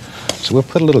 So we'll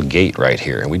put a little gate right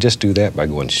here, and we just do that by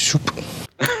going shoop.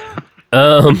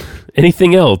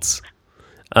 Anything else?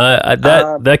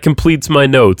 That completes my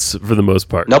notes for the most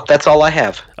part. Nope, that's all I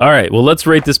have. All right, well, let's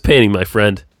rate this painting, my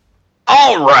friend.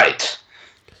 All right.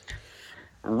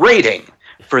 Rating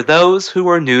for those who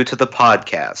are new to the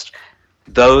podcast.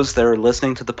 Those that are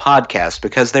listening to the podcast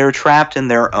because they're trapped in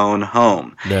their own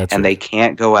home and they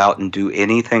can't go out and do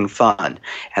anything fun.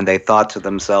 And they thought to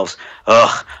themselves,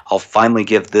 ugh, I'll finally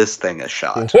give this thing a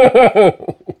shot.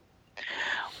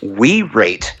 We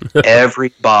rate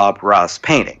every Bob Ross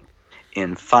painting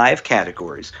in 5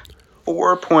 categories.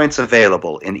 4 points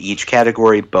available in each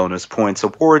category, bonus points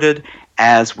awarded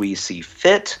as we see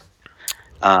fit.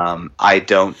 I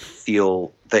don't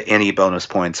feel that any bonus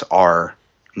points are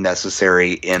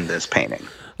necessary in this painting.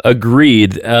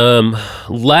 Agreed.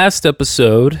 Last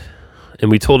episode, and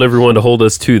we told everyone to hold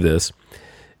us to this,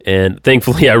 and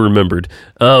thankfully I remembered.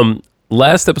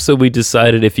 Last episode we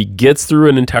decided if he gets through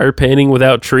an entire painting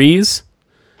without trees,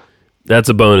 that's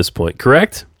a bonus point,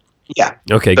 correct? Yeah.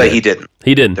 Okay, but good. he didn't.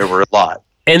 He didn't. There were a lot.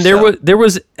 And there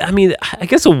was I mean, I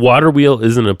guess a water wheel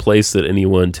isn't a place that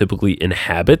anyone typically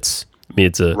inhabits. I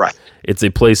mean, it's a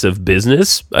place of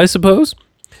business, I suppose.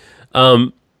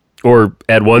 Or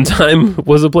at one time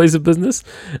was a place of business.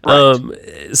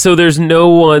 Right. So there's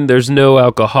no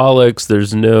alcoholics,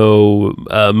 there's no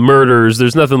murders,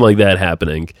 there's nothing like that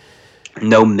happening.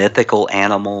 No mythical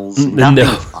animals. Nothing.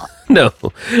 No.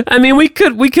 I mean, we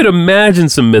could imagine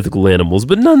some mythical animals,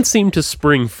 but none seem to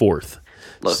spring forth.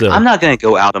 Look, I'm not going to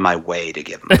go out of my way to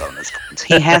give him bonus points.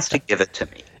 He has to give it to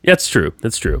me. That's true.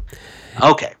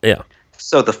 Okay. Yeah.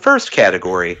 So the first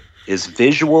category is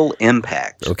visual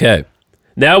impact. Okay.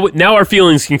 Now our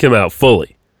feelings can come out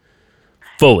fully.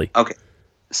 Okay.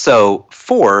 So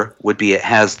 4 would be it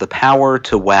has the power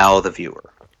to wow the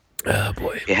viewer. Oh,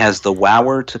 boy. It has the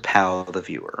wower to pow the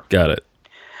viewer. Got it.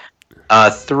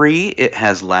 3, it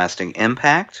has lasting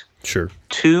impact. Sure.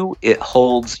 2, it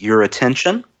holds your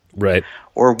attention. Right.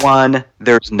 Or 1,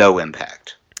 there's no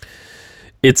impact.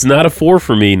 It's not a 4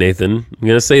 for me, Nathan. I'm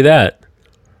going to say that.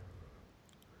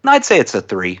 I'd say it's a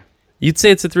 3. You'd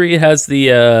say it's a 3. It has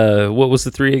the, what was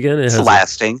the 3 again? It's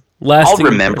lasting. Lasting.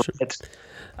 I'll remember it.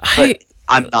 But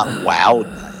I'm not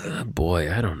wowed.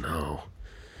 Boy, I don't know.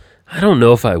 I don't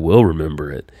know if I will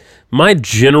remember it. My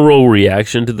general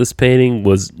reaction to this painting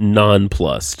was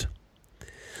nonplussed.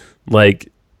 Like,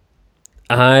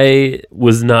 I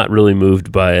was not really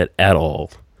moved by it at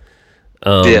all.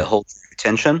 Did it hold your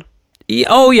attention?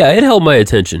 Oh, yeah, it held my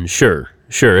attention. Sure,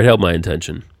 it held my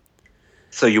attention.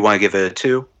 So you want to give it a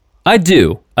 2? I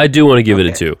do want to give it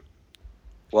a 2.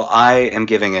 Well, I am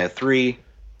giving it a 3.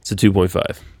 It's a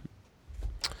 2.5.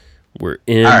 We're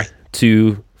in right.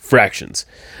 to fractions.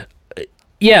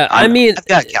 Yeah, I've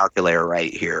got a calculator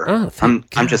right here. Oh,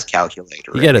 I'm just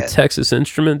calculator. You got a Texas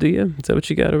Instrument, do you? Is that what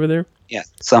you got over there? Yeah,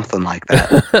 something like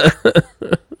that.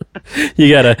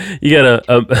 You got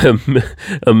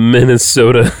a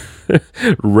Minnesota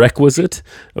requisite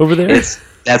over there?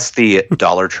 That's the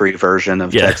Dollar Tree version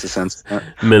of Texas Instrument.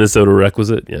 Minnesota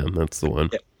requisite? Yeah, that's the one.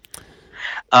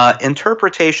 Yeah.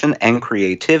 Interpretation and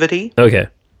creativity. Okay.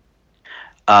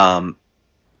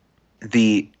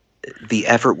 The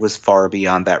effort was far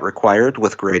beyond that required,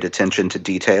 with great attention to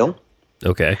detail.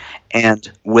 Okay.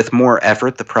 And with more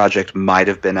effort, the project might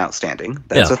have been outstanding.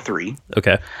 That's a 3.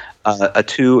 Okay. A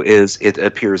 2 is it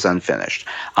appears unfinished.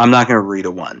 I'm not going to read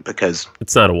a 1 because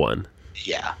it's not a 1.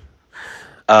 Yeah.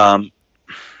 I'm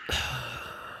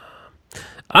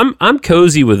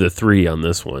cozy with a 3 on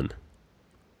this one.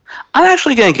 I'm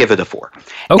actually going to give it a 4.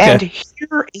 Okay. And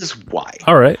here is why.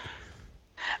 All right.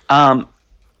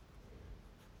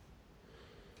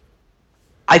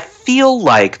 I feel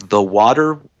like the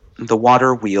water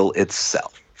wheel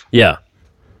itself. Yeah.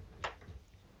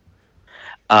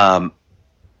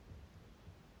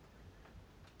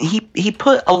 He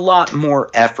put a lot more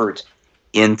effort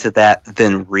into that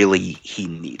than really he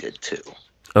needed to.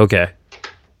 Okay.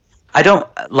 I don't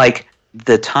like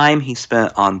the time he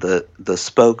spent on the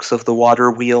spokes of the water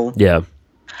wheel. Yeah.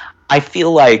 I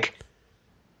feel like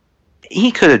he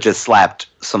could have just slapped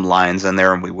some lines in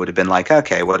there and we would have been like,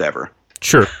 okay, whatever.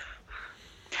 Sure.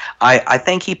 I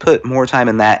think he put more time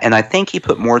in that, and I think he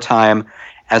put more time,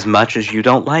 as much as you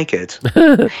don't like it,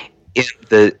 in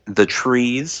the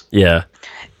trees. Yeah.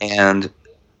 And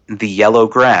the yellow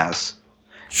grass.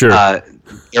 Sure.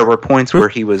 There were points where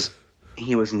he was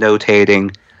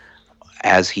notating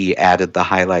as he added the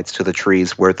highlights to the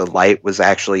trees where the light was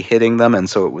actually hitting them, and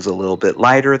so it was a little bit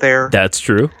lighter there. That's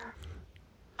true.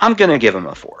 I'm going to give him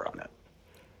a 4 on it.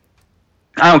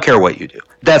 I don't care what you do.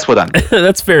 That's what I'm doing.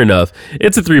 That's fair enough.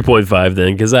 It's a 3.5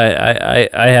 then, because I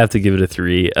have to give it a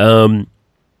 3.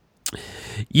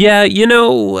 Yeah,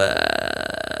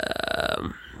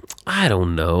 I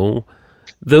don't know.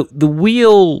 The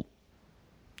wheel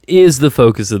is the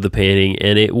focus of the painting,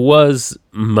 and it was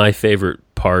my favorite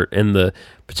part, and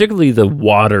particularly the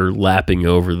water lapping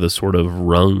over the sort of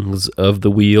rungs of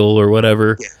the wheel or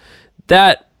whatever. Yeah.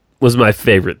 That was my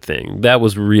favorite thing. That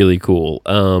was really cool.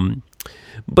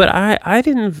 But I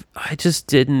just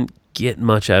didn't get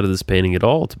much out of this painting at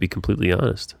all, to be completely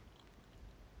honest.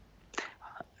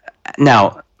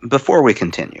 Now, before we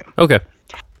continue. Okay.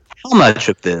 How much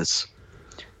of this,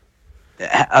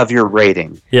 of your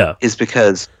rating, is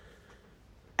because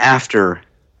after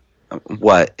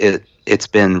it's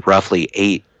been roughly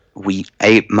 8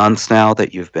 months now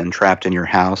that you've been trapped in your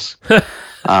house,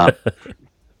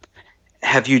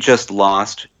 have you just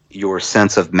lost your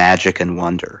sense of magic and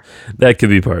wonder? That could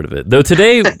be part of it. Though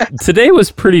today was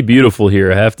pretty beautiful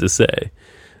here, I have to say.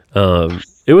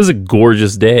 It was a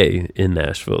gorgeous day in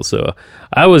Nashville, so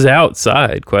I was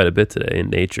outside quite a bit today in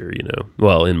nature,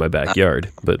 well, in my backyard,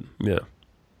 but yeah.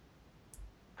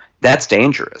 That's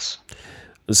dangerous.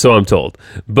 So I'm told.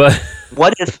 But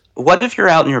What if you're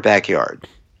out in your backyard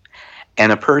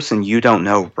and a person you don't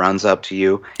know runs up to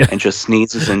you and just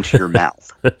sneezes into your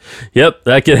mouth? yep,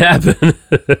 that could happen.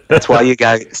 That's why you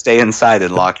gotta stay inside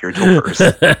and lock your doors.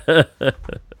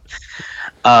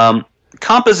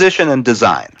 Composition and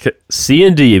design. C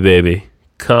and D, baby.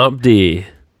 Comp D.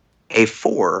 A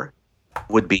 4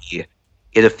 would be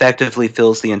it effectively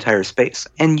fills the entire space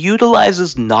and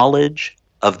utilizes knowledge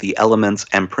of the elements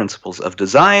and principles of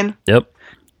design. Yep.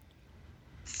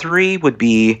 3 would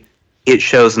be it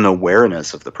shows an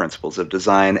awareness of the principles of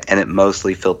design and it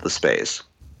mostly filled the space.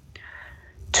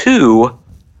 2,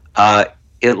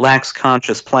 it lacks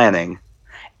conscious planning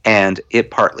and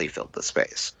it partly filled the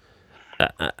space.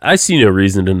 I see no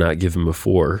reason to not give him a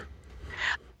 4.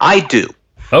 I do.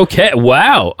 Okay.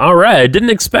 Wow. All right. I didn't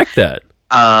expect that.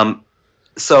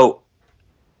 So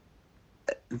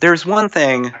there's one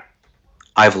thing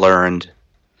I've learned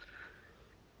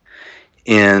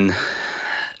in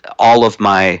all of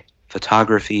my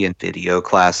photography and video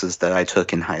classes that I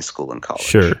took in high school and college.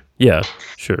 Sure. Yeah.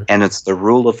 Sure. And it's the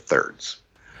rule of thirds.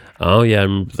 Oh yeah, I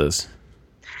remember this.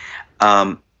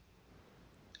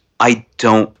 I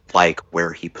don't like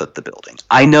where he put the building.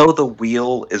 I know the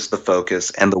wheel is the focus,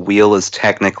 and the wheel is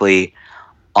technically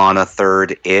on a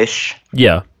third-ish.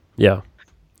 Yeah. Yeah.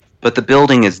 But the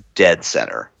building is dead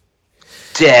center.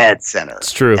 Dead center.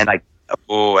 It's true. And I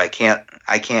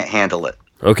can't handle it.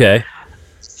 Okay.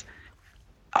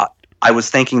 I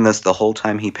was thinking this the whole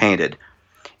time he painted.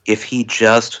 If he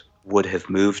just would have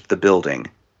moved the building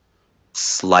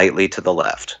slightly to the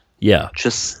left. Yeah.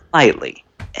 Just slightly.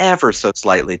 Ever so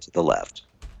slightly to the left.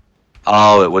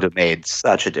 Oh, it would have made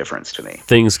such a difference to me.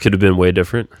 Things could have been way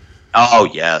different. Oh,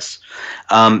 yes.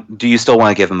 Do you still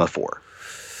want to give him a 4?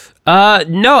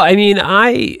 No, I mean,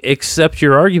 I accept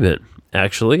your argument,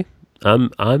 actually.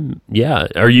 Yeah.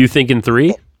 Are you thinking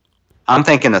 3? I'm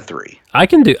thinking a 3. I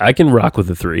can rock with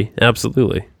a 3.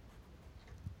 Absolutely.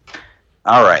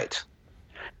 All right.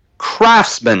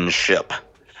 Craftsmanship.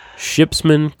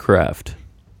 Shipsman craft.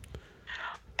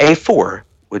 A 4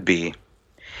 would be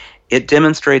it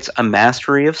demonstrates a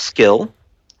mastery of skill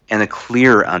and a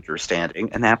clear understanding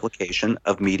and application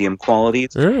of medium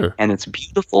qualities, and it's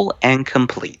beautiful and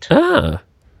complete. Ah.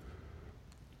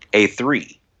 A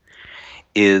 3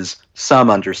 is some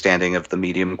understanding of the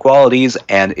medium qualities,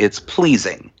 and it's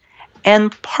pleasing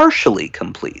and partially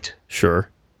complete. Sure.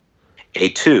 A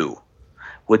 2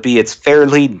 would be it's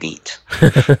fairly neat.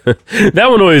 That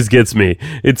one always gets me.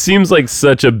 It seems like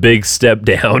such a big step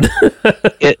down.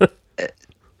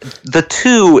 The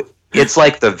 2, it's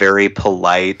like the very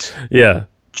polite, yeah,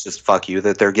 just fuck you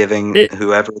that they're giving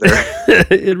whoever they're...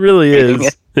 It really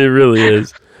is. It really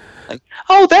is. Like,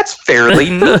 oh, that's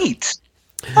fairly neat.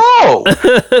 Oh.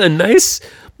 Nice.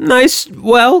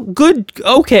 Well, good.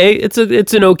 Okay. It's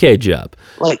an okay job.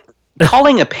 Like,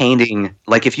 calling a painting,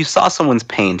 like if you saw someone's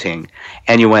painting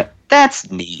and you went,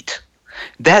 that's neat,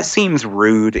 that seems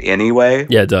rude anyway.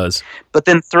 Yeah, it does. But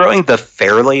then throwing the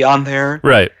fairly on there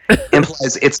right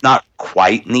implies it's not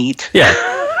quite neat.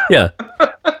 Yeah.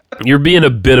 You're being a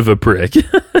bit of a prick.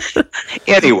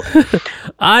 Anyway.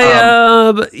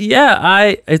 I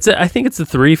think it's a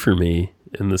 3 for me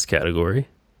in this category.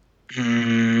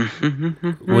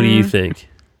 What do you think?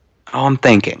 Oh, I'm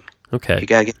thinking. Okay. You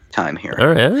gotta get time here. All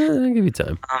right, I'll give you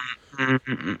time.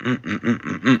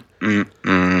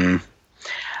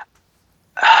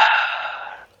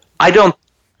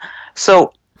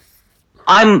 So,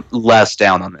 I'm less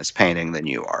down on this painting than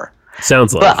you are.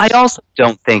 Sounds like. But I also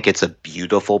don't think it's a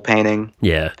beautiful painting.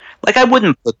 Yeah. Like, I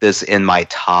wouldn't put this in my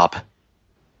top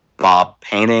Bob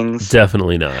paintings.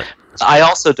 Definitely not. I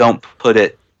also don't put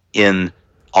it in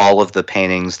all of the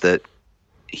paintings that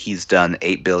he's done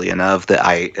 8 billion of that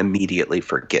I immediately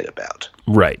forget about.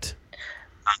 Right.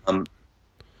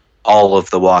 All of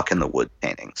the Walk in the Wood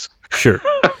paintings. Sure.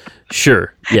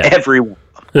 Yeah. Every one.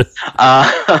 So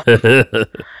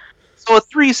a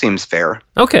 3 seems fair.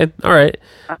 Okay. All right.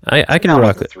 I can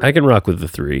rock with. I can rock with the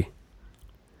 3.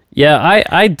 Yeah.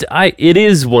 I. It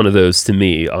is one of those to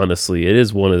me. Honestly, it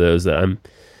is one of those that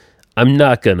I'm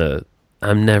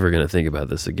never gonna think about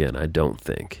this again. I don't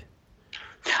think.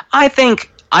 I think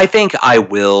I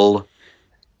will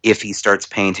if he starts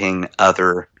painting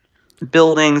other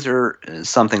buildings or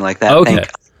something like that. Okay.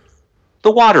 Think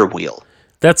the water wheel.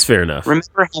 That's fair enough.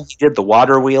 Remember how he did the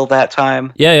water wheel that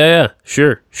time? Yeah.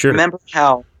 Sure. Remember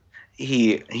how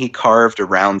he carved a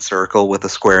round circle with a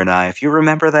square knife? You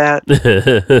remember that?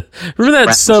 Remember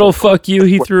that subtle fuck you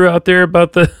he threw out there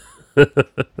about the...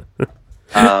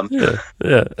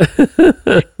 Yeah.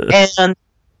 And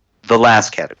the last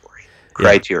category,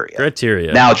 Criteria.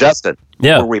 Criteria. Now, Justin,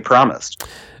 Yeah. what were we promised?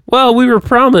 Well, we were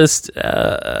promised,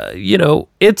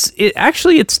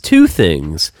 it's two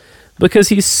things, because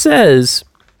he says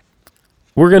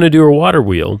we're going to do a water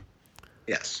wheel,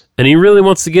 Yes. and he really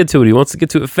wants to get to it. He wants to get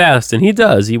to it fast, and he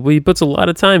does. He puts a lot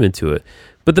of time into it.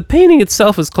 But the painting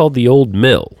itself is called The Old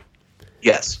Mill.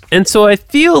 Yes. And so I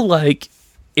feel like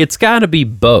it's got to be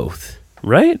both,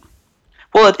 right?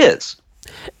 Well, it is.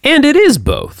 And it is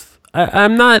both.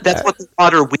 I'm not... That's what the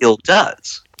water wheel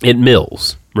does. It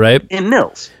mills, right? It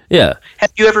mills. Yeah.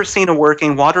 Have you ever seen a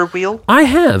working water wheel? I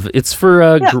have. It's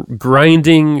for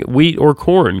grinding wheat or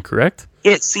corn, correct?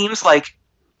 It seems like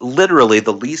literally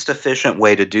the least efficient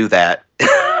way to do that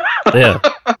Yeah.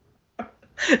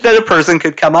 that a person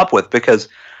could come up with, because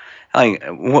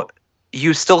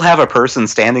you still have a person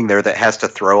standing there that has to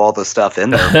throw all the stuff in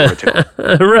there for it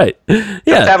to Right. just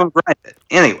Yeah. have them grind it.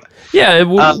 Anyway. Yeah.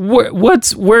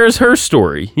 Where's her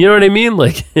story? You know what I mean?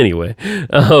 Like, anyway.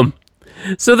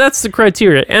 So that's the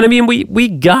criteria. And I mean, we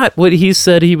got what he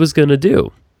said he was going to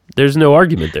do. There's no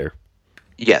argument there.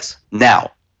 Yes.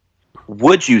 Now,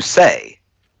 would you say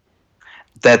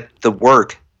that the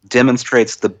work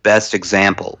demonstrates the best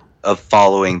example of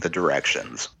following the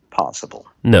directions possible?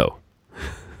 No.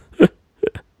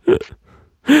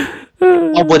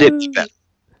 Or would it be better?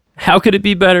 How could it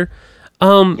be better?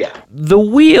 Yeah. The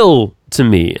wheel to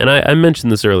me, and I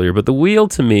mentioned this earlier, but the wheel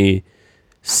to me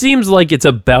seems like it's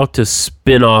about to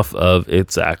spin off of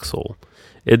its axle.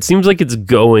 It seems like it's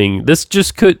going. This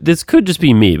could just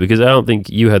be me, because I don't think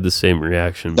you had the same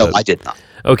reaction. No, but, I did not.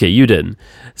 Okay, you didn't.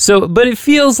 So, but it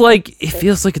feels like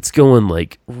it's going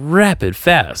like rapid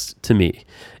fast to me.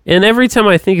 And every time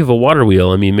I think of a water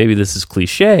wheel, I mean, maybe this is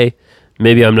cliche.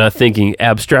 Maybe I'm not thinking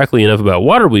abstractly enough about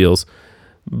water wheels,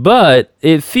 but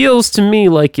it feels to me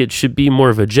like it should be more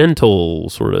of a gentle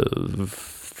sort of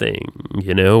thing,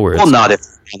 where Well, not if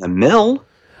you're in a mill.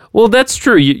 Well, that's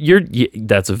true.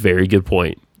 That's a very good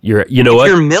point. What? If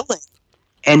you're milling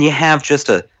and you have just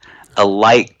a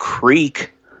light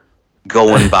creak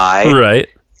going by, Right.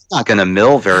 it's not going to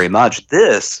mill very much.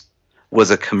 This was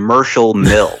a commercial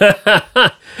mill.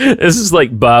 This is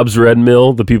like Bob's Red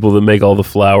Mill, the people that make all the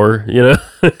flour,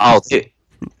 Oh,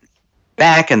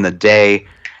 back in the day,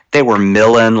 they were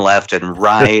milling left and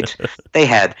right. They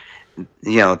had,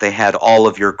 they had all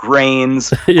of your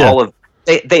grains, Yeah.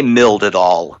 They milled it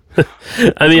all.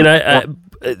 I mean, I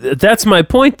that's my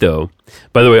point, though.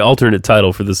 By the way, alternate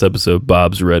title for this episode: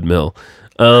 Bob's Red Mill.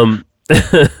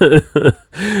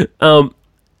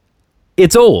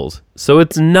 It's old, so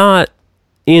it's not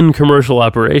in commercial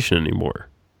operation anymore.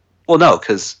 Well, no,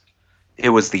 because it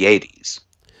was the 80s.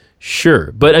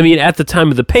 Sure, but I mean, at the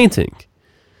time of the painting,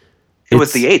 It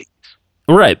was the 80s.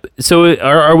 right? So,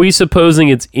 are we supposing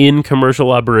it's in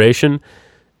commercial operation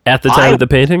at the time of the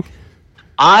painting?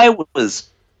 I was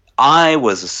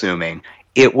assuming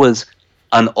it was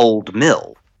an old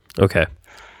mill. Okay,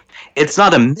 It's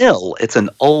not a mill, it's an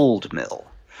old mill.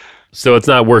 so it's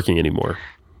not working anymore.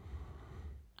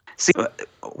 See,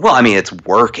 well, I mean, it's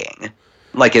working.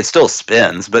 Like, it still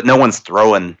spins, but no one's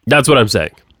throwing, That's what I'm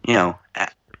saying.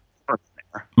 at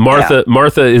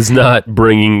Martha is not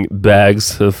bringing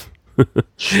bags of.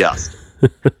 just.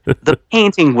 The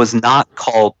painting was not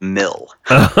called Mill.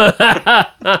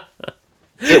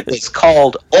 It was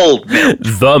called Old Mill.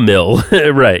 The mill.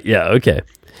 Right, yeah, okay.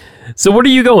 So what are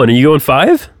you going? Are you going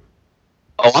 5?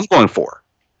 Oh, I'm going 4.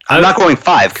 I'm not going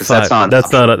 5 because that's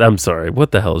not. I'm sorry.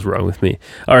 What the hell is wrong with me?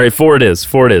 All right, 4 it is.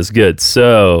 4 it is. Good.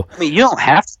 So. I mean, you don't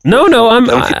have to. No, I'm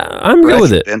good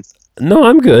with it. Vince. No,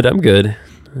 I'm good.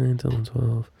 9, 10,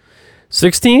 12.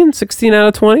 16? 16 out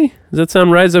of 20? Does that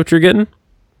sound right? Is that what you're getting?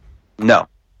 No.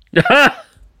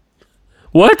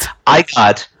 What? I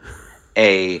got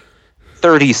a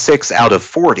 36 out of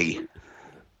 40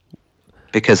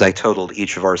 because I totaled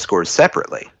each of our scores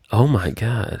separately. Oh my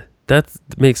God. That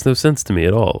makes no sense to me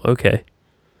at all. Okay.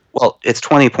 Well, it's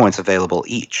 20 points available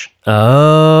each.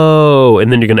 Oh,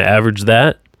 and then you're going to average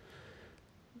that?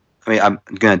 I mean, I'm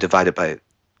going to divide it by...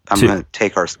 I'm going to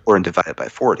take our score and divide it by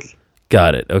 40.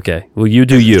 Got it. Okay. Well, you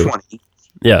do you. 20.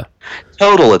 Yeah.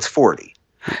 Total, it's 40.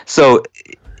 So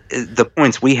the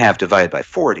points we have divided by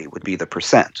 40 would be the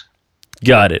percent.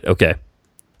 Got it. Okay.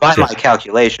 By my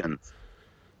calculations,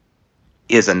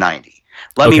 is a 90.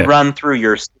 Let me run through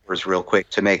your scores real quick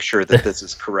to make sure that this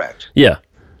is correct. Yeah.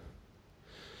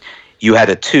 You had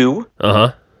a 2.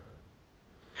 Uh-huh.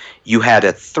 You had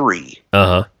a 3.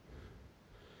 Uh-huh.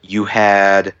 You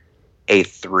had a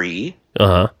 3.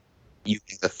 Uh-huh. You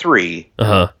had a 3.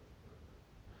 Uh-huh.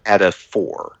 Had a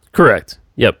 4. Correct.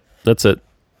 Yep. That's it.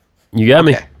 You got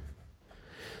me.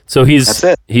 So That's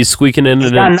it. he's squeaking in He's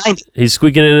an got 90. he's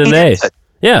squeaking in an He A. did good.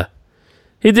 Yeah,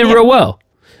 he did real well.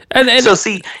 And So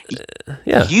see,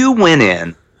 yeah, you went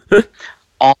in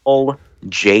all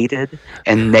jaded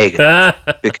and negative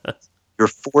because you're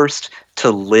forced to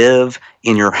live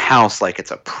in your house like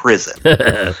it's a prison.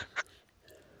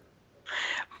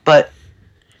 But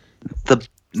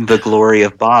the glory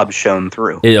of Bob shone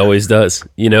through. it always does.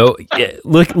 You know,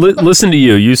 listen to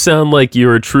you. You sound like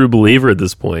you're a true believer at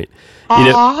this point. You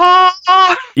know,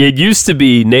 it used to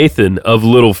be Nathan of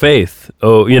Little Faith.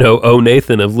 Oh,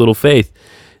 Nathan of Little Faith.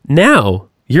 Now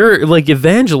you're like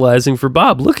evangelizing for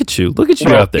Bob. Look at you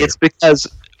out there. It's because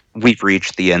we've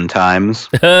reached the end times.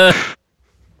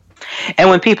 And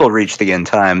when people reach the end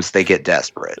times, they get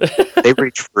desperate. They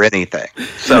reach for anything.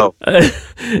 So,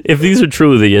 if these are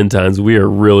truly the end times, we are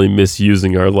really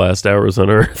misusing our last hours on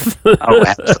Earth. oh,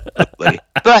 absolutely.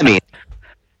 But I mean,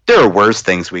 there are worse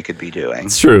things we could be doing.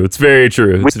 It's true. It's very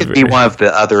true. We could be one of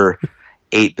the other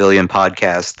 8 billion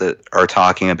podcasts that are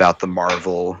talking about the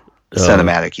Marvel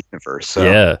cinematic universe. So.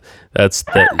 Yeah, that's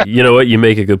that. You know what? You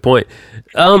make a good point.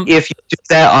 If you do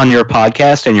that on your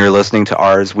podcast and you're listening to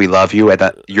ours, we love you, and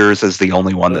that yours is the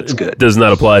only one that's good. Does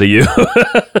not apply to you.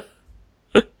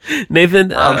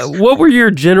 Nathan, what were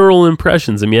your general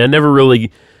impressions? I mean, I never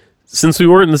really, since we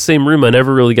weren't in the same room, I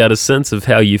never really got a sense of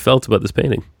how you felt about this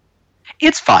painting.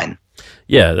 It's fine.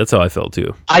 Yeah, that's how I felt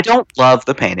too. I don't love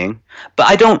the painting, but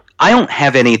I don't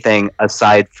have anything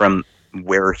aside from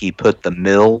where he put the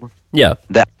mill Yeah.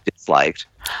 that I disliked.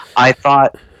 I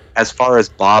thought, as far as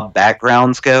Bob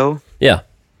backgrounds go, Yeah.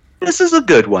 this is a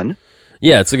good one.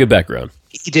 Yeah, it's a good background.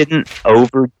 He didn't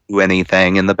overdo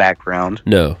anything in the background.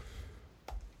 No.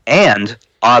 And,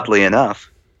 oddly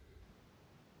enough,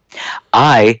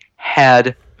 I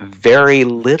had very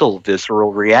little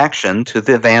visceral reaction to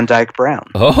the Van Dyke Brown.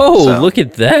 Oh, So- look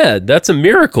at that. That's a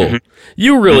miracle.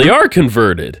 You really are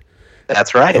converted.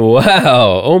 That's right.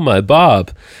 Wow. Oh, my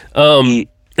Bob. He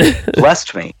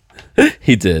blessed me.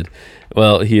 He did.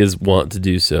 Well, he is wont to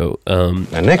do so.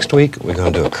 Now, next week, we're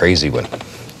going to do a crazy one.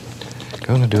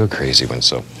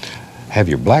 So have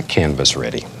your black canvas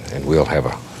ready, and we'll have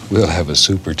a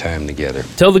super time together.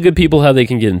 Tell the good people how they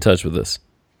can get in touch with us.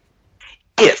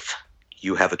 If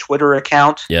you have a Twitter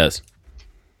account, Yes.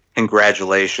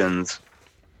 congratulations.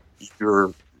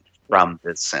 You're from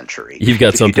this century. You've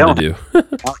got If something to you do.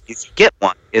 don't, if you get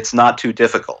one, it's not too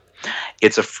difficult.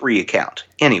 It's a free account.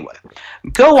 Anyway,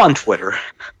 go on Twitter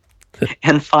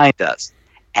and find us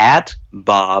at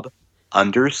Bob_Thang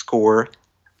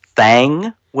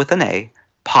with an A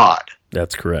pod.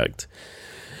 That's correct.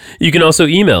 You can also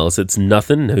email us. It's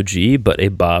nothing, no G, but a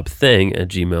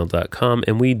bobthing@gmail.com.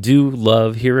 And we do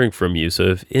love hearing from you. So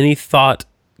if any thought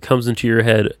comes into your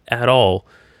head at all,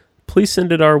 please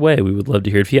send it our way. We would love to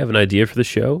hear it. If you have an idea for the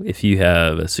show, if you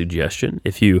have a suggestion,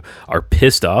 if you are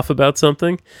pissed off about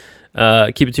something,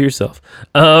 keep it to yourself.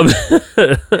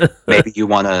 Maybe you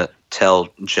want to tell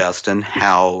Justin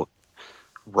how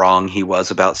wrong he was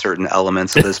about certain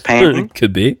elements of this painting.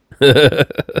 Could be.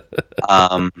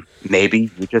 Maybe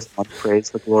you just want to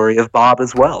praise the glory of Bob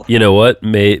as well. You know what?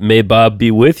 May Bob be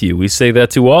with you. We say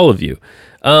that to all of you.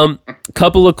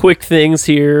 Couple of quick things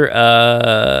here.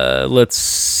 Let's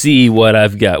see what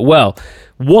I've got. Well,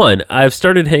 one, I've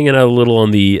started hanging out a little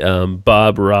on the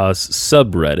Bob Ross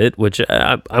subreddit, which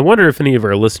I wonder if any of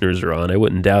our listeners are on. I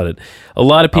wouldn't doubt it. A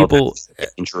lot of people... that's a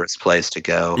dangerous place to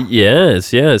go.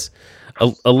 Yes.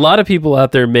 A lot of people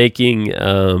out there making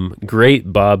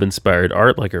great Bob-inspired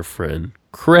art, like our friend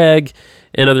Craig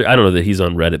and other... I don't know that he's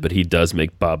on Reddit, but he does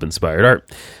make Bob-inspired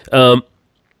art. So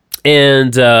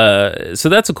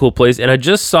that's a cool place. And I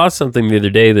just saw something the other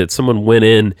day that someone went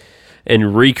in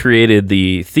and recreated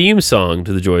the theme song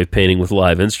to The Joy of Painting with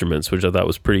live instruments, which I thought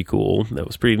was pretty cool. That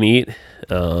was pretty neat.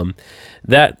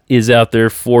 That is out there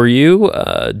for you.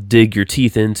 Dig your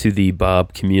teeth into the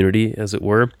Bob community, as it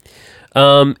were.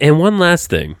 And one last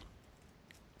thing.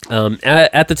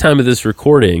 At the time of this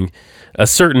recording, a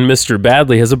certain Mr.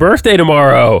 Badley has a birthday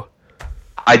tomorrow.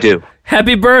 I do.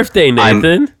 Happy birthday,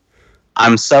 Nathan.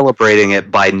 I'm celebrating it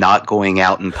by not going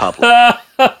out in public.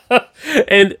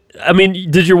 And I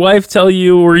mean, did your wife tell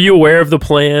you? Were you aware of the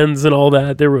plans and all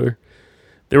that? There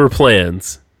were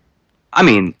plans. I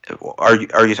mean, are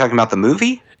you talking about the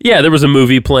movie? Yeah, there was a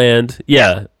movie planned.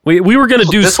 Yeah, we were gonna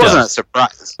do This stuff. wasn't a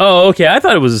surprise. Oh, okay. I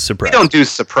thought it was a surprise. We don't do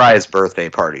surprise birthday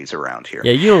parties around here.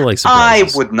 Yeah, you don't like I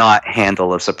surprises. would not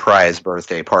handle a surprise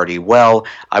birthday party well.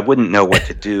 I wouldn't know what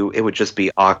to do. It would just be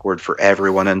awkward for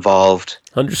everyone involved.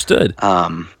 Understood.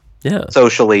 Yeah.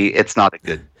 Socially, it's not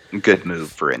a good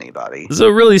move for anybody. So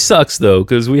it really sucks though,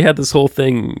 because we had this whole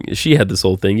thing. She had this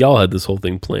whole thing. Y'all had this whole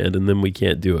thing planned, and then we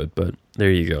can't do it. But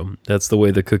There you go. That's the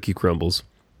way the cookie crumbles.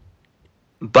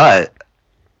 But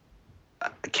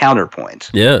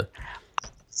counterpoint. Yeah.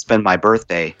 Spend my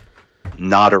birthday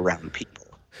not around people.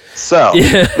 So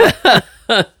you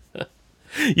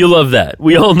love that.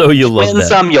 We all know you love that. Win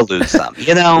some, you lose some.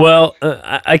 Well,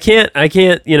 I can't,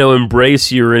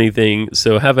 embrace you or anything.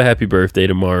 So have a happy birthday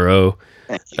tomorrow.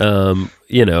 Thank you.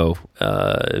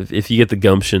 If you get the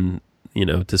gumption,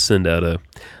 to send out a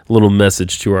little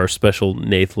message to our special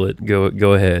Nathlet,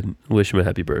 go ahead, wish him a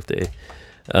happy birthday.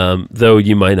 Though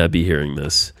you might not be hearing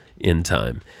this in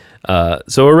time.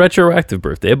 So a retroactive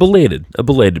birthday, a belated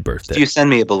birthday. If you send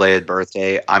me a belated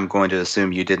birthday, I'm going to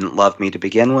assume you didn't love me to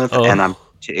begin with, and I'm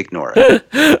to ignore it.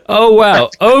 Oh, wow.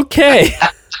 Okay.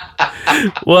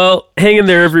 Well, hang in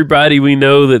there, everybody. We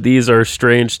know that these are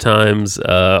strange times,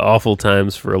 awful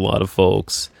times for a lot of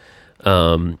folks.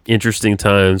 Interesting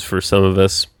times for some of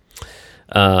us.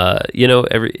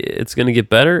 It's going to get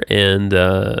better, and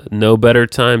no better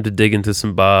time to dig into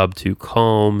some Bob to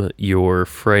calm your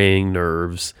fraying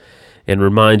nerves and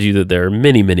remind you that there are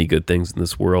many, many good things in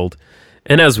this world.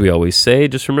 And as we always say,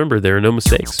 just remember, there are no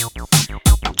mistakes.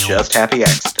 Just happy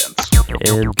accidents.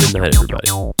 And good night, everybody.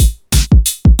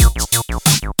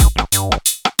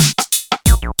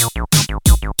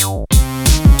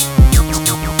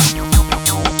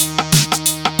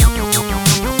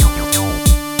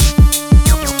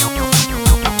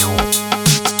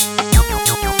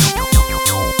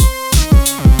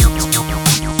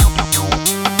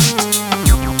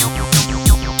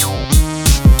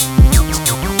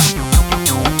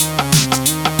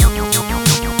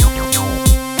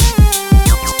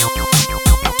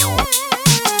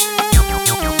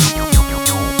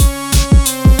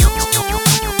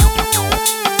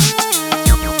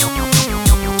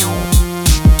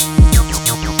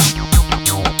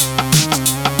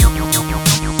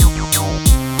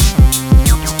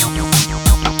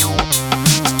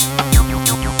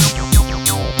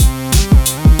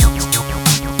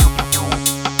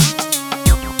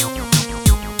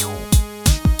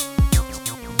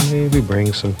 Maybe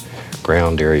bring some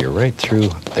ground area right through.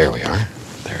 There we are.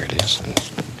 There it is. And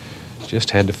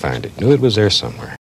just had to find it. Knew it was there somewhere.